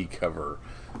and a B cover?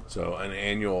 So an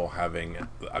annual having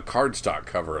a cardstock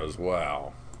cover as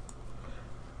well.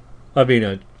 I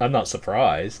mean, I'm not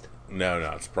surprised. No,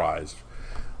 not surprised.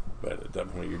 But at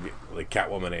that point, the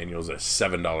Catwoman Annual is a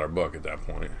 $7 book at that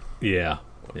point. Yeah,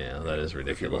 that is ridiculous.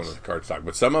 If you're going with cardstock,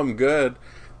 but some of them good.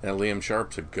 And Liam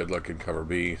Sharp's a good-looking cover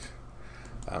beat.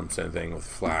 Same thing with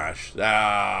Flash.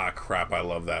 Crap! I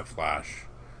love that Flash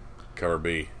cover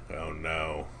B. Oh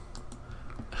no!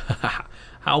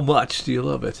 How much do you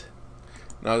love it?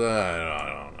 No,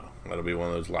 I don't know. That'll be one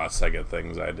of those last second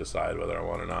things I decide whether I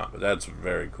want or not. But that's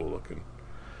very cool looking.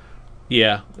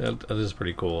 Yeah, that is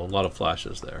pretty cool. A lot of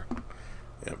flashes there.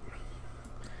 Yep.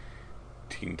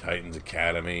 Teen Titans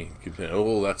Academy.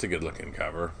 Oh, that's a good looking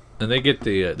cover. And they get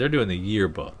they're doing the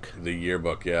yearbook. The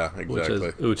yearbook, yeah,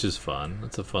 exactly. Which is fun.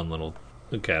 It's a fun little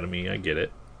academy. I get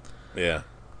it. Yeah.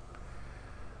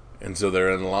 And so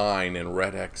they're in line, and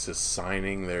Red X is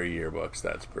signing their yearbooks.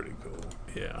 That's pretty cool.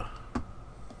 Yeah.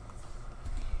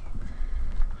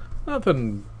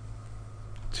 Nothing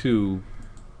too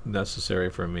necessary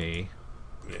for me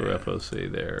for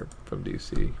FOC there from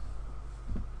DC.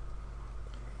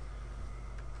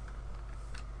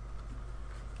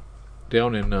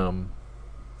 Down in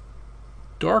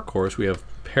Dark Horse, we have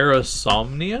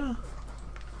Parasomnia.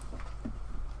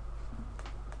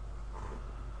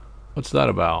 What's that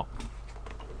about?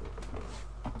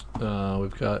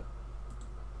 We've got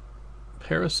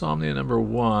Parasomnia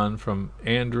 #1 from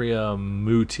Andrea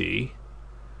Muti.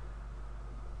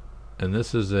 And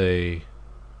this is a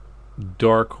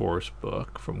Dark Horse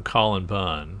book from Colin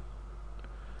Bunn.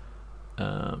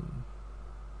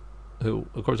 Who,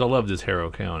 of course, I love this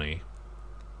Harrow County.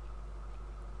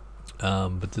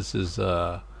 But this is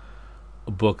a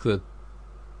book that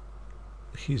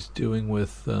he's doing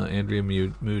with Andrea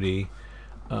Moody.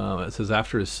 It says,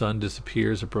 after his son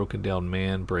disappears, a broken down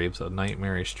man braves a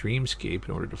nightmarish dreamscape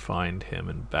in order to find him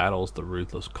and battles the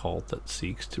ruthless cult that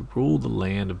seeks to rule the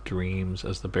land of dreams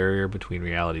as the barrier between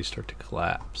realities start to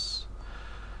collapse.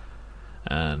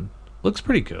 And looks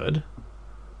pretty good.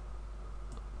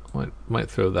 Might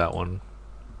throw that one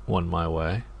my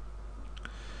way.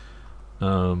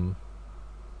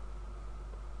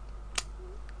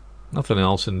 Nothing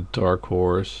else in Dark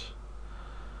Horse.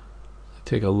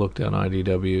 Take a look down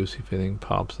IDW, see if anything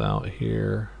pops out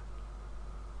here.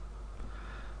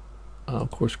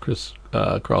 Of course, Chris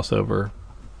crossover.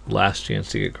 Last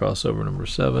chance to get crossover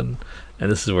 #7.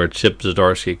 And this is where Chip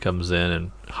Zdarsky comes in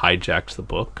and hijacks the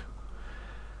book.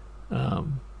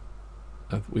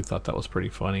 We thought that was pretty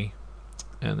funny.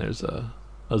 And there's a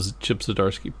Chip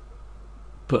Zdarsky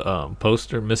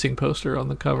missing poster on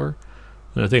the cover.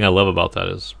 And the thing I love about that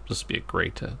is just be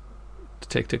great to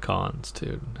take to cons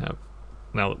too, and have,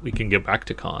 now that we can get back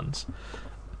to cons,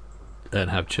 and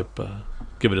have Chip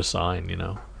give it a sign.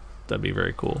 That'd be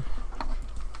very cool.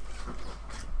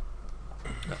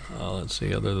 Let's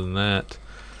see. Other than that,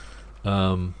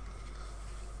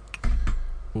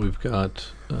 we've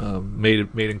got Made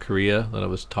in Korea that I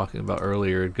was talking about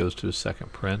earlier. It goes to a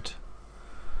second print,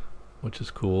 which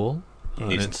is cool.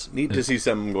 It's neat to see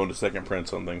some going to second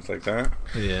prints on things like that.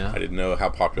 Yeah. I didn't know how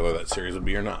popular that series would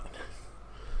be or not.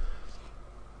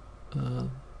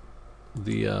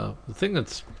 The thing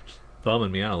that's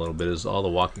bumming me out a little bit is all the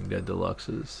Walking Dead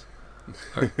Deluxes.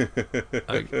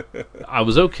 I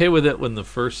was okay with it when the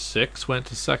first 6 went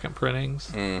to second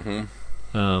printings. Mm-hmm.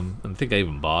 I think I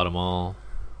even bought them all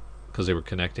because they were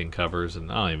connecting covers, and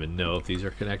I don't even know if these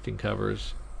are connecting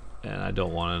covers, and I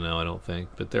don't want to know, I don't think.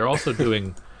 But they're also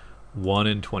doing 1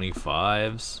 in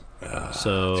 25s,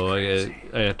 so I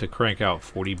have to crank out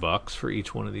 $40 for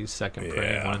each one of these second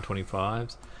printing 1 in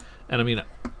 25s. And I mean,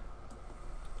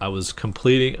 I was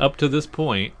completing up to this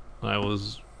point. I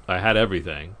had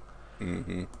everything,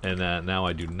 and now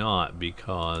I do not,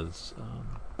 because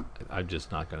I'm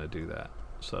just not going to do that.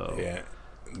 So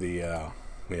the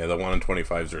 1 in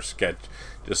 25s are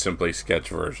just simply sketch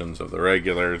versions of the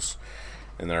regulars,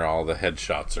 and they're all the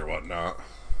headshots or whatnot.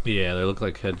 Yeah, they look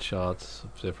like headshots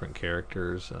of different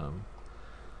characters,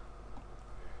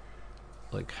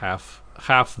 like half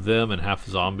them and half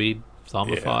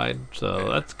zombified.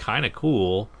 So that's kind of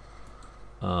cool.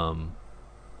 And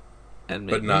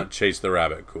but not Chase the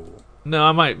Rabbit cool.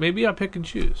 No, maybe I pick and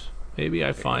choose. Maybe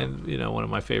I find one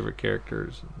of my favorite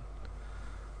characters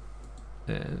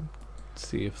and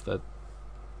see if that's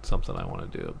something I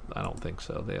want to do. I don't think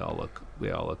so. They all look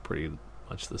pretty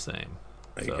much the same.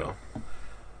 There you go.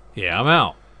 Yeah,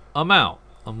 I'm out.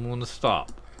 I'm going to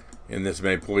stop. And this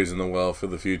may poison the well for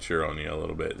the future on you a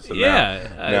little bit. So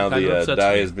yeah. Now the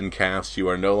die has been cast. You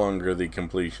are no longer the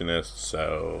completionist,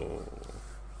 so...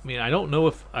 I mean, I don't know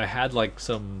if I had like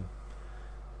some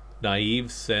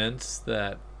naive sense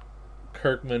that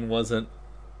Kirkman wasn't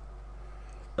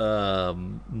a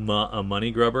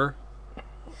money grubber,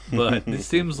 but it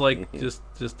seems like just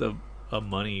a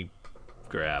money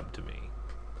grab to me.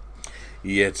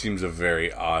 Yeah, it seems a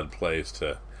very odd place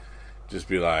to just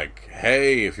be like,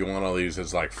 hey, if you want all these,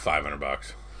 it's like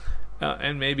 $500.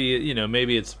 And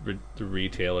maybe it's the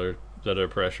retailer that are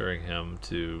pressuring him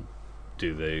to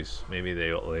do these. Maybe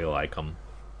they like them.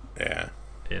 Yeah.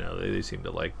 They seem to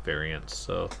like variants.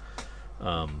 So,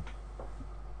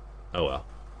 Oh well.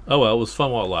 Oh well, it was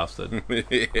fun while it lasted.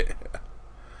 Yeah.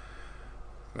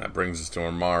 That brings us to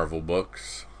our Marvel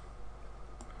books.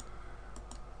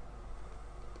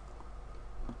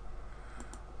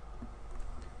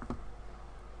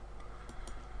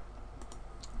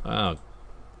 Wow.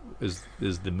 Is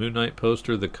the Moon Knight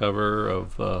poster the cover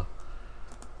of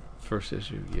first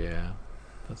issue? Yeah.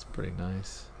 That's pretty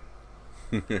nice.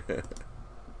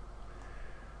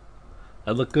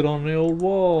 I look good on the old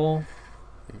wall.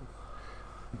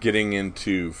 Getting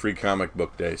into Free Comic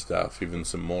Book Day stuff, even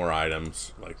some more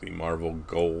items like the Marvel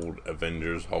Gold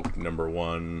Avengers Hulk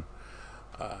 #1.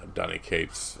 Donny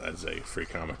Cates as a Free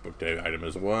Comic Book Day item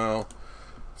as well.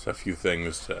 So a few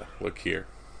things to look here.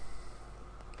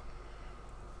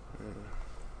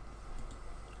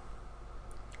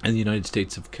 In the United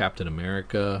States of Captain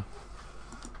America.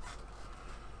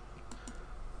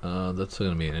 That's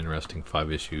going to be an interesting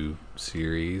 5-issue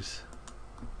series.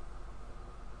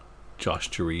 Josh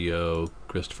Churrillo,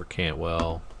 Christopher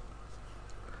Cantwell,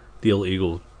 Dale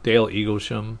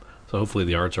Eaglesham. So hopefully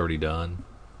the art's already done.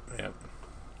 Yep.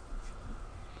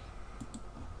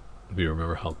 If you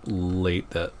remember how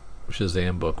late that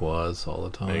Shazam book was all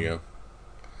the time. There you go.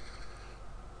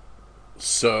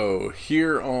 So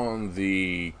here on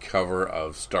the cover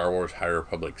of Star Wars High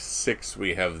Republic 6,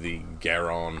 we have the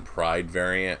Garon Pride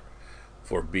variant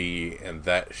for B, and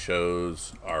that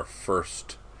shows our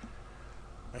first,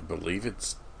 I believe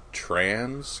it's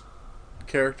trans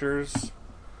characters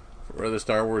for the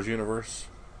Star Wars universe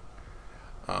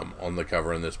on the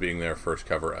cover, and this being their first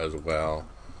cover as well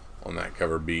on that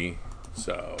cover B.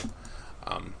 So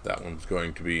that one's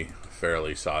going to be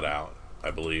fairly sought out, I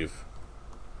believe.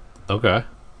 Okay.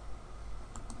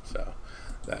 So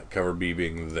that cover B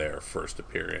being their first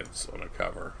appearance on a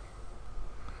cover.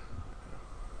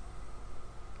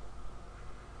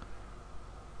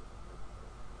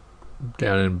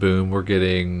 Down in Boom, we're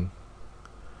getting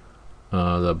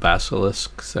the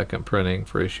Basilisk second printing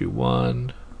for issue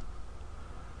 1.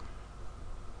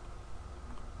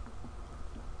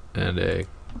 And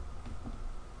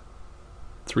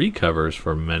 3 covers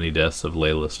for Many Deaths of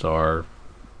Layla Starr,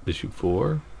 issue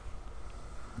 4.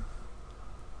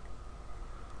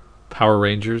 Power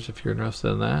Rangers, if you're interested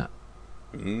in that.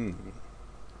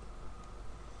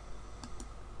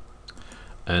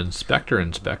 And Spectre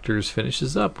Inspectors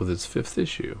finishes up with its 5th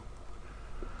issue.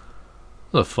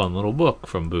 A fun little book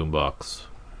from Boombox.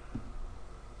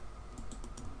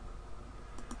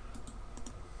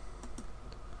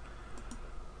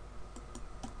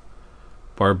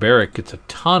 Barbaric gets a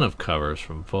ton of covers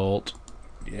from Vault.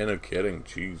 Yeah, no kidding.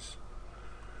 Jeez.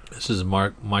 This is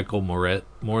Michael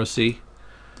Morrissey,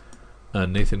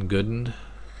 Nathan Gooden.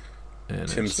 And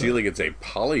Tim Seeley gets a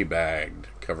polybagged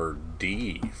cover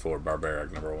D for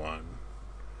Barbaric #1.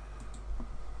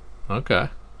 Okay.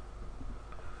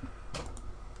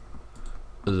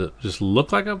 Does it just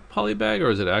look like a polybag, or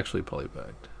is it actually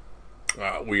polybagged?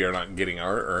 We are not getting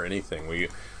art or anything.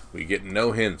 We get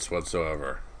no hints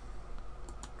whatsoever.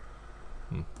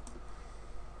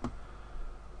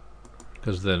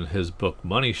 Because then his book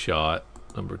Money Shot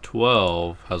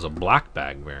 #12 has a black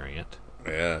bag variant.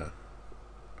 Yeah.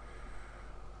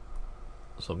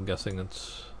 So I'm guessing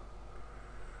it's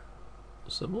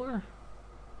similar.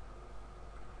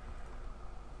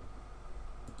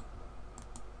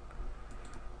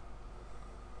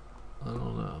 I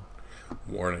don't know.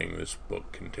 Warning, this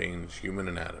book contains human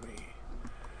anatomy.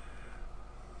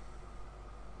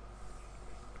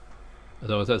 Is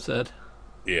that what that said?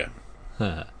 Yeah.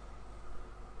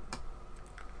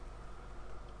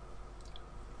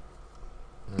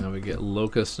 Now we get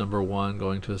Locust #1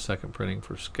 going to a second printing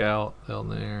for Scout down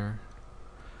there.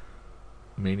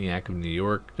 Maniac of New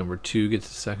York #2 gets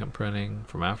a second printing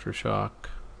from Aftershock.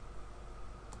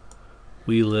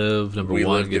 We Live We #1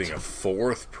 Live gets getting a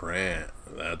 4th print.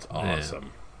 That's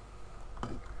awesome.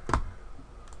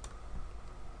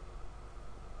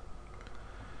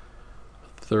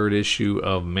 Third issue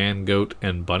of Man Goat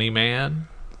and Bunny Man.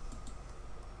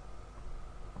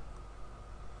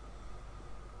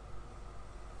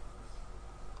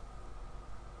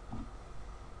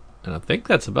 And I think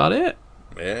that's about it.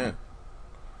 Yeah.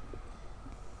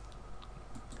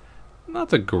 Not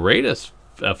the greatest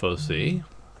FOC,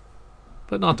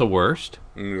 but not the worst.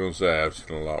 I'm going to say I've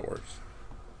seen a lot worse.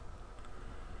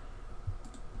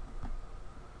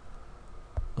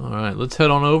 All right, let's head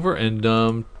on over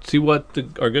and see what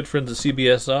our good friends at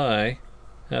CBSI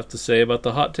have to say about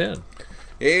the Hot 10.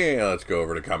 Yeah, let's go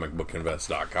over to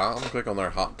comicbookinvest.com, click on their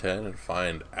Hot 10, and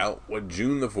find out what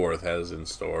June the 4th has in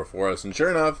store for us. And sure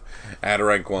enough, at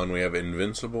rank 1, we have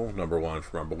Invincible, #1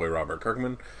 from our boy Robert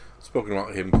Kirkman. Spoken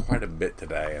about him quite a bit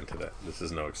today, and this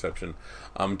is no exception.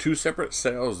 Two separate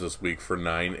sales this week for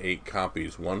 9/8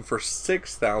 copies. One for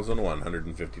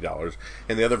 $6,150,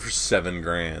 and the other for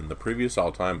 $7,000. The previous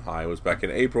all-time high was back in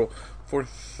April for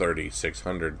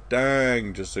 $3,600.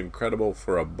 Dang, just incredible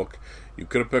for a book you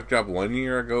could have picked up 1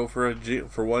 year ago for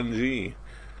 $1G.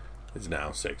 It's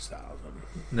now $6,000.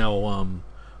 Now,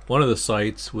 one of the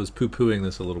sites was poo-pooing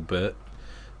this a little bit.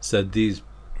 Said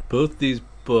both these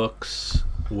books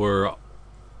were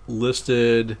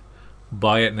listed,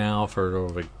 buy it now, for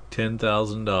over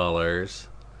 $10,000,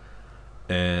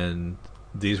 and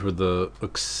these were the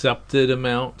accepted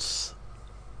amounts,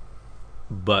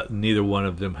 but neither one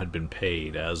of them had been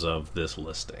paid as of this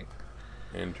listing.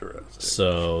 Interesting.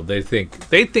 So they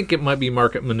think it might be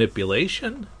market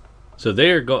manipulation. So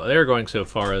they're going so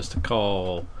far as to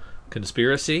call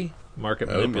conspiracy market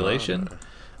manipulation.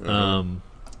 Mm-hmm.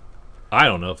 I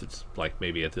don't know if it's like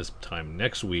maybe at this time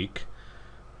next week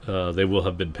they will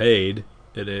have been paid,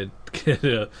 and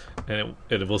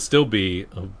it will still be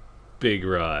a big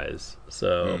rise.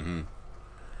 So,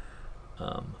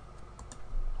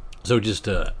 so just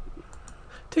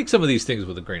take some of these things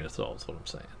with a grain of salt. Is what I'm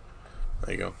saying.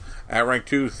 There you go. At rank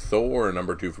 2, Thor,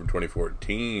 number 2 from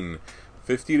 2014,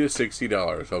 $50 to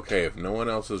 $60. Okay, if no one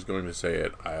else is going to say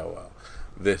it, IOL.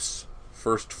 This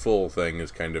first full thing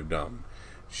is kind of dumb.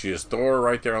 She has Thor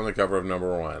right there on the cover of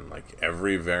number 1, like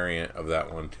every variant of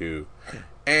that one too,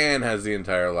 and has the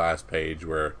entire last page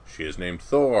where she is named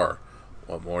Thor.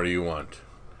 What more do you want?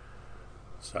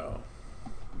 So,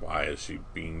 why is she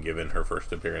being given her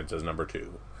first appearance as number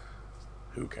 2?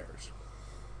 Who cares?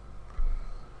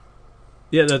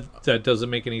 Yeah, that doesn't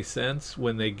make any sense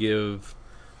when they give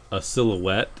a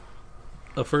silhouette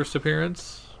a first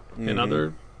appearance in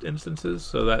other instances.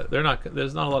 So that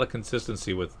there's not a lot of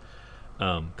consistency with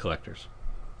collectors.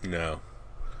 No.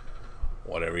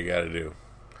 Whatever you gotta do.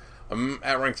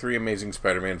 At rank 3, Amazing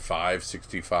Spider-Man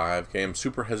 565. Okay, I'm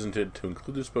super hesitant to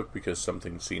include this book because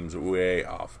something seems way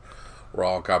off.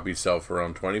 Raw copies sell for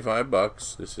around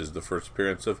 $25. This is the first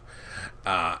appearance of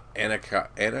Anna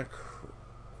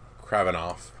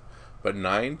Kravinoff, but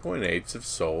 9.8s have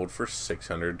sold for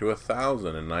 $600 to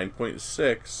 $1,000, and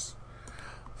 9.6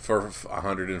 for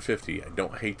 $150. I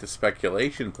don't hate the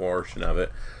speculation portion of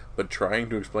it, but trying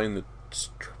to explain the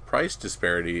price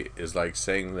disparity is like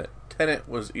saying that Tenet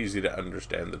was easy to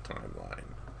understand the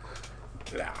timeline.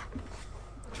 Yeah.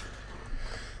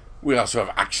 We also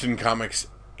have Action Comics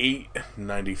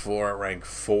 894 at rank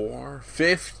 4,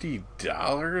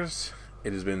 $50.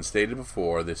 It has been stated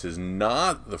before, this is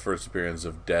not the first appearance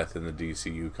of Death in the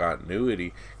DCU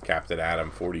continuity. Captain Atom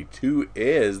 42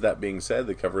 is. That being said,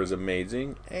 the cover is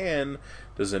amazing. And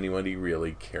does anybody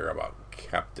really care about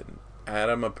Captain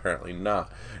Atom? Apparently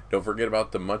not. Don't forget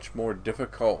about the much more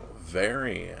difficult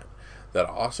variant that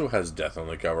also has Death on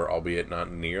the cover, albeit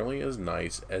not nearly as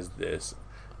nice as this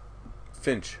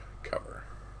Finch cover.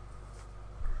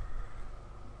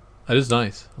 That is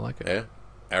nice. I like it. Yeah.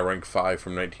 At rank 5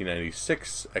 from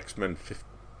 1996, X-Men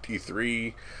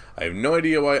 53. I have no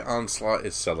idea why Onslaught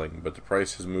is selling, but the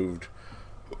price has moved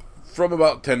from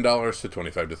about $10 to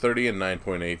 $25 to $30, and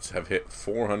 9.8s have hit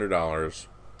 $400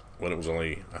 when it was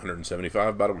only $175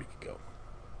 about a week ago.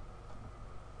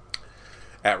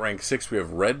 At rank 6, we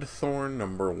have Red Thorn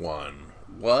number 1.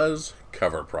 Was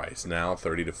cover price, now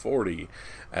 $30 to $40.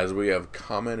 As we have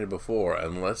commented before,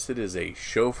 unless it is a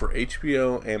show for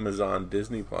HBO, Amazon,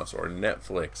 Disney Plus, or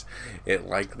Netflix, it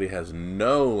likely has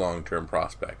no long-term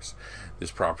prospects. This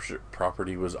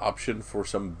property was optioned for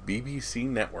some BBC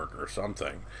network or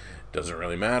something. Doesn't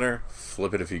really matter.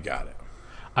 Flip it if you got it.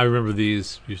 I remember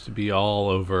these used to be all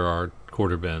over our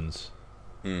quarter bins.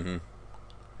 Mm-hmm.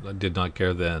 I did not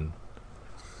care then.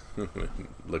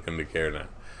 Looking to care now.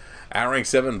 At rank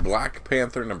 7, Black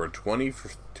Panther number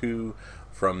 22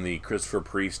 from the Christopher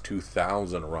Priest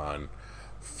 2000 run.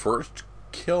 First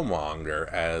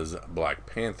Killmonger as Black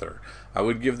Panther. I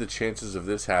would give the chances of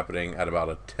this happening at about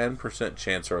a 10%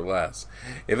 chance or less.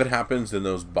 If it happens, then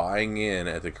those buying in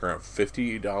at the current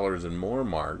 $50 and more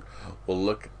mark will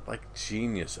look like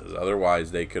geniuses.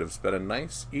 Otherwise, they could have spent a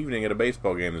nice evening at a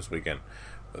baseball game this weekend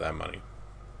for that money.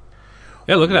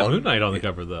 Yeah, look at that Moon Knight on the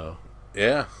cover, though.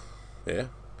 Yeah. Yeah.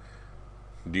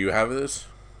 Do you have this?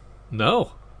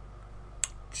 No.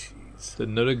 Jeez.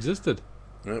 Didn't know it existed.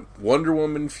 Wonder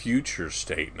Woman Future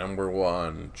State number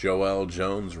 1. Joelle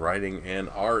Jones writing and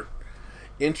art.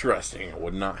 Interesting. I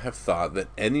would not have thought that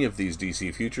any of these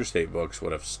DC Future State books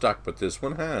would have stuck, but this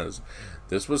one has.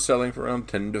 This was selling for around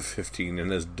 10 to 15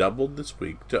 and has doubled this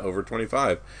week to over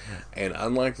 25. And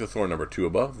unlike the Thor number 2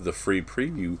 above, the free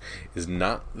preview is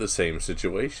not the same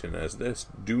situation as this.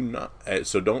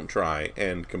 So don't try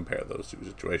and compare those two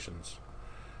situations.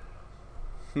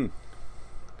 Who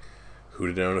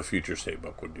did own a Future State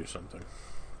book would do something?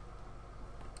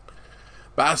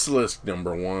 Basilisk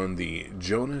number 1, the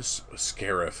Jonas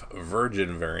Scarif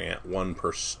Virgin variant, 1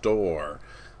 per store.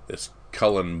 This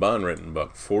Cullen Bunn written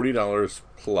book, $40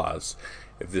 plus.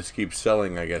 If this keeps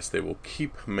selling, I guess they will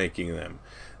keep making them.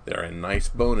 They're a nice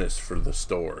bonus for the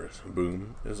stores.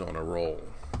 Boom is on a roll.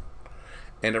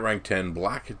 And at rank 10,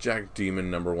 Blackjack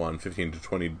Demon number 1, $15 to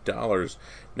 $20.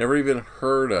 Never even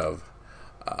heard of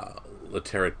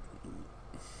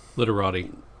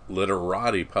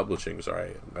Literati Publishing.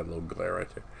 Sorry, I got a little glare right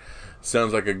there.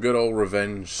 Sounds like a good old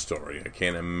revenge story. I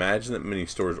can't imagine that many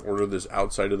stores order this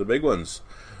outside of the big ones.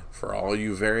 For all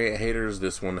you variant haters,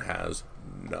 this one has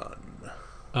none.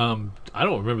 I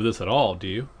don't remember this at all, do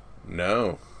you?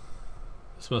 No.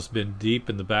 This must have been deep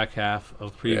in the back half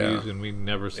of previews, and we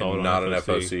never saw it on not FOC. An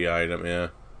FOC item, yeah.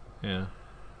 Yeah.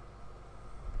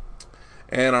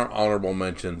 And our honorable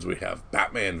mentions, we have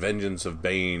Batman Vengeance of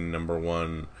Bane, number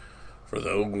 1. For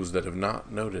those that have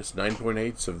not noticed,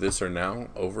 9.8s of this are now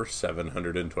over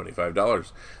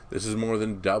 $725. This is more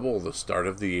than double the start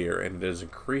of the year, and it has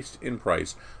increased in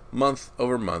price month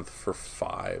over month for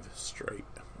 5 straight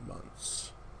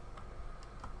months.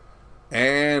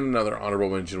 And another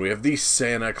honorable mention, we have the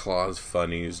Santa Claus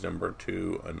Funnies, number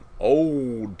 2, an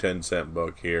old 10-cent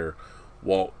book here.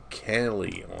 Walt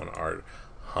Kelly on art.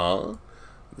 Huh?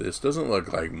 This doesn't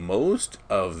look like most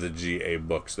of the GA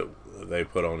books that they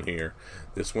put on here.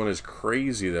 This one is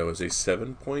crazy, though. It's a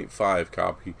 7.5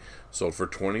 copy, sold for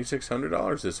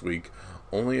 $2,600 this week.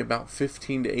 Only about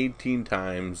 15 to 18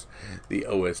 times the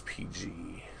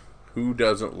OSPG. Who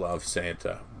doesn't love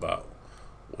Santa? But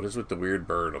what is with the weird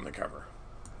bird on the cover?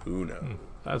 Who knows?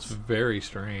 That's very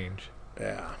strange.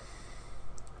 Yeah.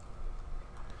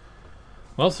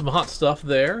 Well, some hot stuff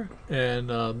there,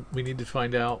 and we need to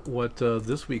find out what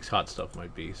this week's hot stuff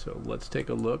might be. So let's take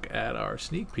a look at our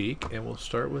sneak peek, and we'll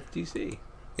start with DC.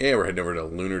 Yeah, we're heading over to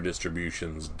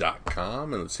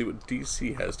lunardistributions.com, and let's see what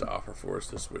DC has to offer for us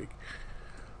this week.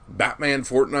 Batman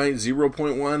Fortnite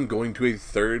 0.1 going to a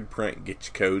 3rd print. Get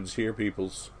your codes here,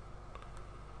 peoples.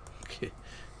 Get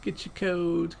your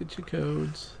codes, get your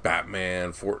codes.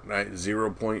 Batman Fortnite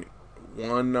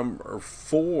 0.1 number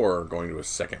 4 going to a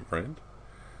 2nd print.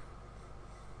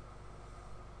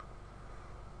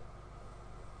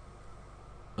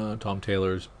 Tom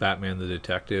Taylor's Batman the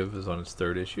Detective is on its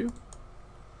 3rd issue.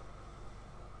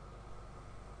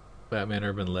 Batman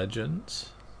Urban Legends.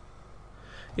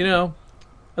 You know,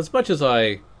 as much as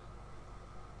I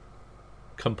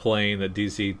complain that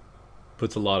DC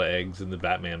puts a lot of eggs in the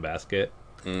Batman basket,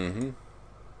 a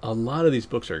lot of these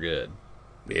books are good.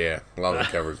 Yeah, a lot of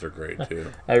the covers are great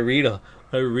too. I read a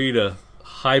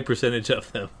high percentage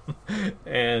of them,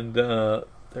 and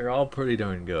they're all pretty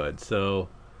darn good. So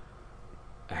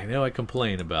I know I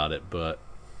complain about it, but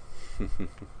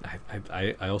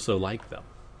I also like them.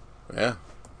 Yeah.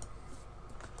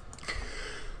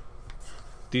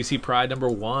 DC Pride number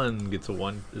 1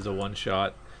 is a one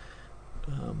shot.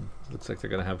 Looks like they're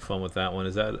gonna have fun with that one.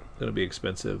 Is that gonna be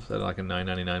expensive? Is that like a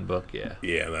 $9.99 book? Yeah.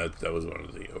 Yeah, that was one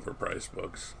of the overpriced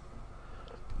books.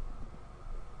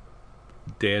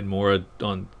 Dan Mora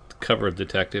on the cover of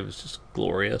Detective is just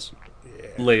glorious.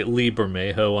 Yeah. Lee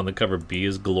Bermejo on the cover B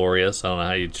is glorious. I don't know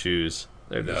how you choose.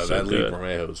 They're just so that good. Lee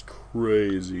Bermejo is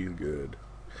crazy good.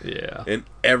 Yeah. And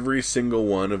every single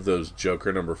one of those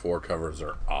Joker number 4 covers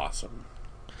are awesome.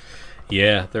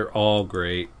 Yeah, they're all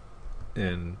great.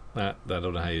 And I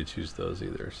don't know how you choose those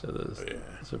either. So those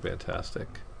are fantastic.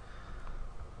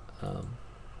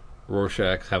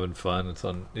 Rorschach's Having Fun. It's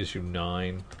on issue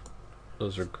 9.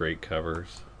 Those are great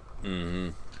covers.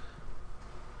 Mm-hmm.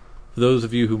 For those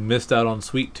of you who missed out on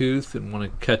Sweet Tooth and want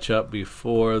to catch up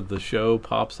before the show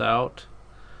pops out,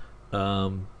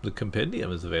 the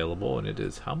compendium is available, and it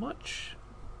is how much?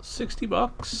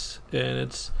 $60, and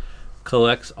it's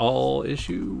collects all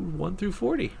issue 1 through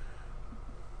 40.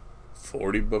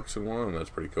 40 books in one. That's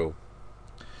pretty cool.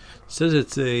 It says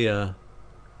it's in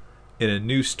a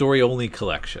new story only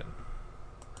collection.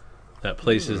 That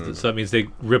places so that means they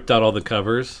ripped out all the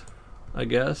covers, I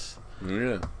guess.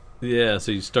 Yeah. Yeah,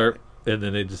 so you start and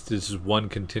then this is one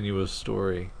continuous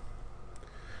story.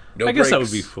 No I guess that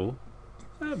breaks. would be cool.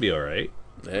 That'd be all right.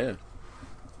 Yeah.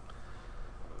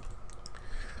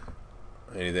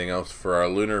 Anything else for our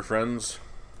lunar friends?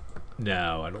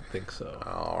 No, I don't think so.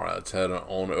 All right, let's head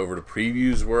on over to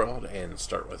Previews World and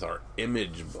start with our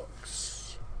image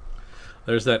books.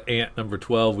 There's that Ant number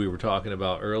 12 we were talking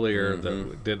about earlier that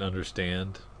we didn't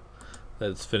understand.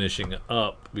 That it's finishing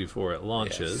up before it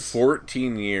launches.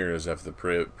 14 years after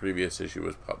the previous issue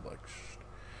was published.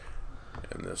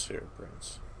 And this here,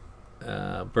 Prince.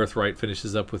 Birthright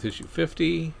finishes up with issue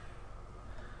 50.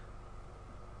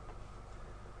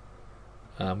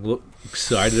 I'm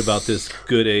excited about this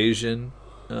Good Asian,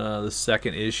 the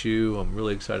second issue. I'm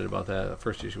really excited about that. The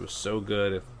first issue was so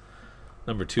good. If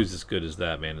number 2 is as good as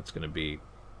that, man, it's going to be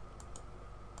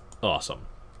awesome.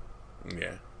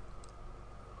 Yeah.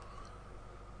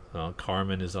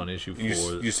 Carmen is on issue 4.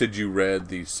 You said you read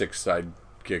the 6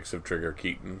 sidekicks of Trigger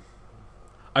Keaton.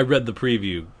 I read the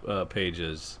preview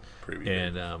pages.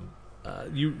 And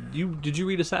did you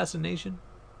read Assassination?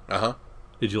 Uh-huh.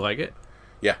 Did you like it?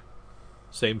 Yeah.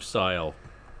 Same style.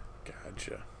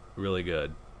 Gotcha. Really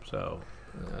good. So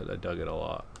I dug it a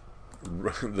lot.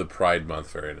 The Pride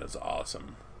Month variant is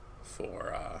awesome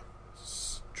for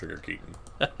Trigger Keaton.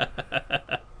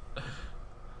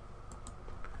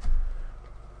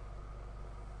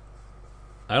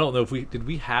 I don't know if did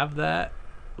we have that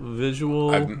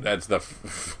visual. It's the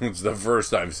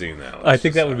first I've seen that. I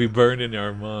think that would be burned in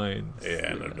our minds.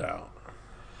 Yeah, no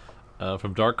doubt.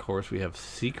 From Dark Horse, we have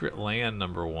Secret Land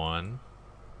number 1.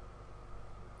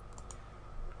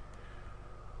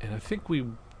 And I think we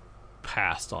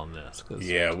passed on this.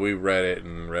 Yeah, we read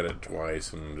it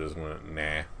twice and just went,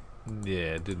 nah.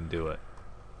 Yeah, it didn't do it.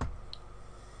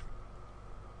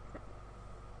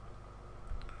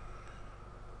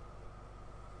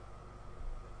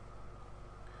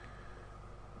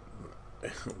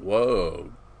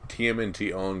 Whoa.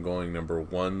 TMNT ongoing number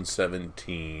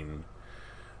 117.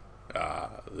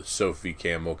 The Sophie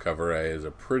Campbell cover A is a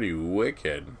pretty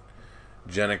wicked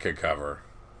Jenica cover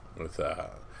with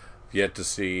yet to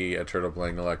see a turtle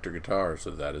playing electric guitar,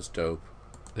 so that is dope.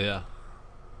 Yeah.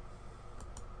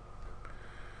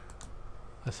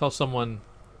 I saw someone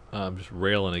just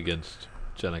railing against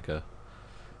Jenica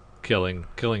killing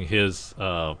his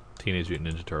Teenage Mutant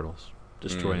Ninja Turtles,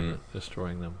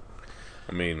 destroying them.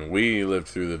 I mean, we lived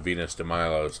through the Venus de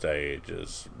Milo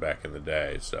stages back in the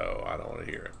day, so I don't want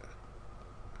to hear it.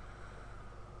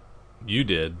 You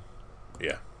did.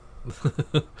 Yeah.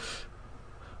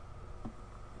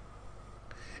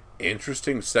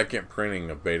 Interesting second printing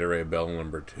of Beta Ray Bill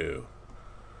number 2.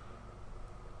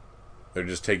 They're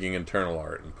just taking internal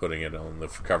art and putting it on the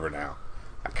cover now.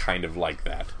 I kind of like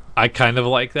that. I kind of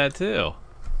like that too.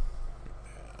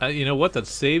 You know what? That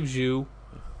saves you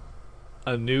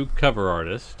a new cover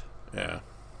artist. Yeah.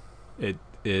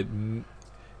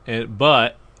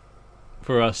 But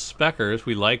for us speckers,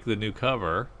 we like the new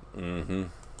cover. Mm-hmm.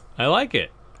 I like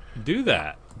it. Do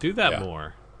that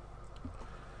more.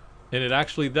 And it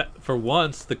actually, that for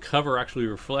once, the cover actually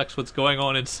reflects what's going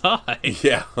on inside.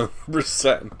 Yeah,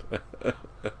 100%.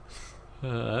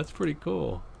 That's pretty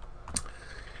cool.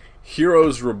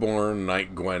 Heroes Reborn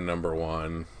Night Gwen number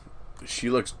 1. She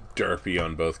looks derpy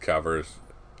on both covers.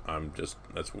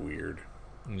 That's weird.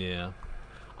 Yeah.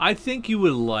 I think you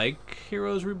would like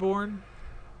Heroes Reborn.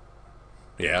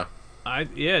 Yeah.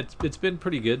 It's been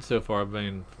pretty good so far. I've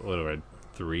been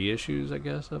 3 issues, I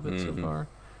guess, of it so far.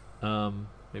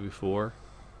 Maybe 4.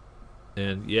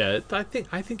 And yeah, I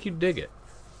think you'd dig it.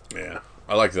 Yeah.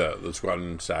 I like the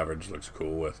Squadron Savage looks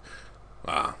cool with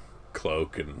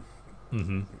Cloak and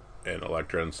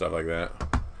Elektra and stuff like that.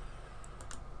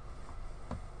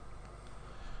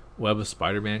 Web of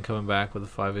Spider-Man coming back with a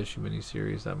 5-issue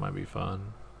miniseries. That might be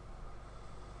fun.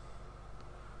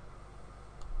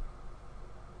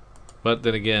 But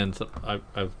then again,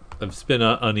 I've been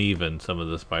uneven some of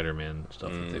the Spider-Man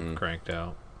stuff that they've cranked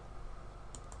out.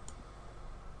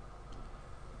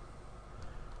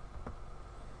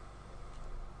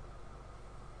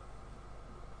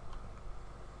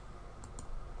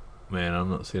 Man, I'm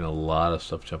not seeing a lot of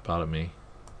stuff jump out at me.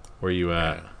 Where you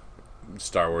at? Yeah.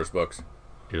 Star Wars books.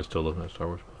 You're still looking at Star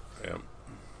Wars books? Yeah.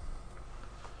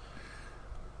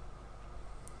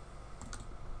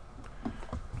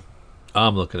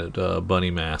 I'm looking at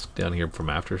Bunny Mask down here from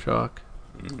Aftershock.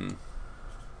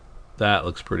 That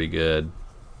looks pretty good.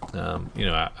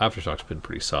 Aftershock's been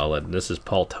pretty solid. And this is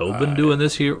Paul Tobin doing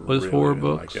this here with really 4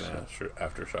 books. Like an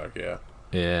Aftershock, yeah.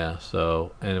 Yeah,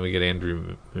 so, and we get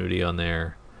Andrew Moody on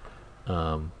there.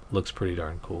 Looks pretty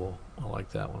darn cool. I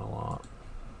like that one a lot.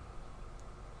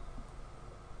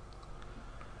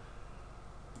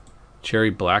 Cherry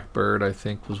Blackbird, I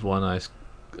think, was one I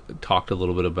talked a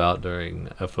little bit about during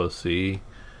FOC.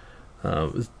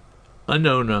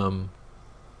 Unknown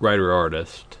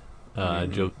writer-artist,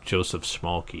 Joseph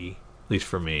Schmalke least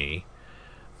for me.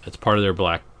 It's part of their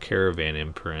Black Caravan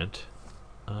imprint.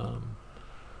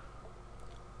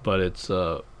 But it's,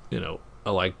 I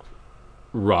like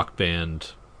rock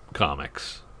band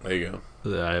comics. There you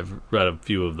go. I've read a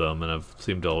few of them, and I've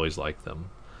seemed to always like them.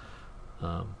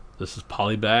 This is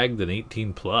polybagged and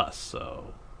 18 plus,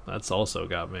 so that's also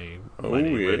got me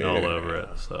money written all over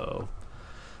it. So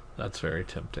that's very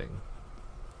tempting.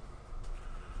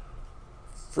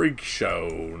 Freak Show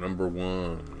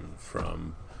 #1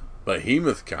 from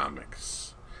Behemoth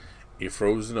Comics. A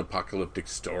frozen apocalyptic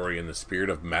story in the spirit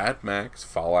of Mad Max,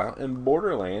 Fallout, and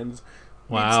Borderlands.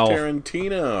 Wow. Meets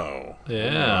Tarantino.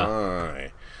 Yeah. Oh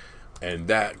my. And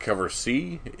that cover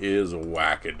C is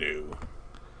wackadoo.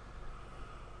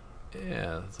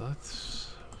 Yeah,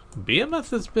 that's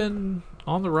Behemoth has been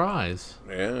on the rise.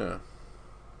 Yeah.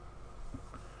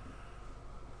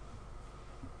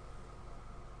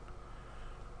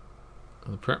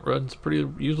 The print run's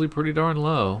usually pretty darn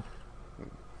low.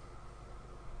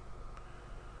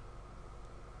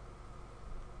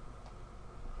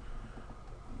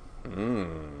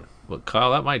 But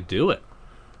Kyle, that might do it.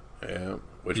 Yeah.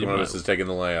 Which one of us is taking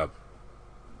the layup?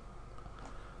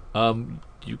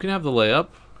 You can have the layup.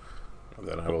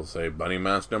 Then I will say Bunny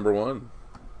Mask #1.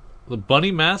 The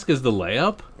bunny mask is the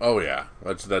layup? Oh yeah,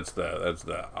 that's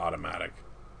the automatic.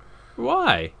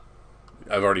 Why?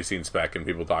 I've already seen spec and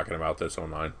people talking about this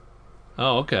online.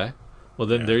 Oh, okay. Well,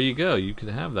 then there you go. You can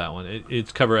have that one.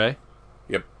 It's cover A?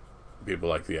 Yep. People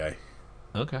like the A.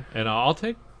 Okay. And I'll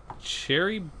take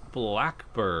Cherry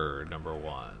Blackbird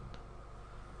 #1.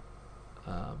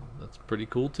 That's pretty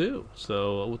cool, too.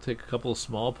 So we'll take a couple of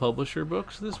small publisher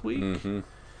books this week. Mm-hmm.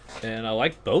 And I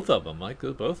like both of them. I like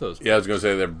both those. Yeah, I was going to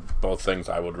say they're both things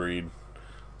I would read.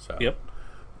 So. Yep.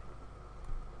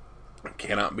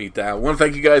 Cannot beat that. I want to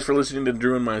thank you guys for listening to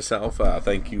Drew and myself.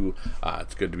 Thank you.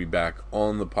 It's good to be back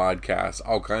on the podcast.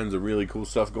 All kinds of really cool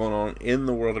stuff going on in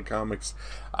the world of comics.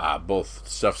 Both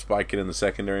stuff spiking in the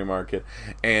secondary market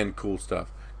and cool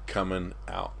stuff coming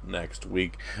out next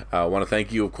week. I want to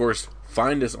thank you, of course.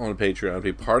 Find us on Patreon,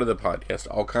 be part of the podcast,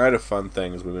 all kind of fun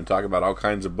things. We've been talking about all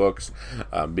kinds of books,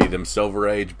 be them Silver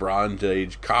Age, Bronze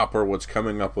Age, Copper, what's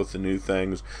coming up with the new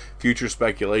things, future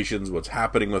speculations, what's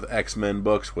happening with X-Men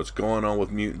books, what's going on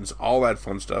with mutants, all that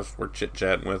fun stuff we're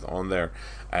chit-chatting with on there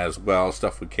as well.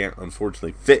 Stuff we can't,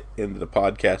 unfortunately, fit into the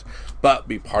podcast, but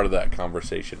be part of that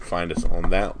conversation. Find us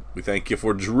on that. We thank you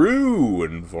for Drew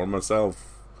and for myself.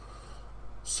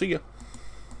 See ya.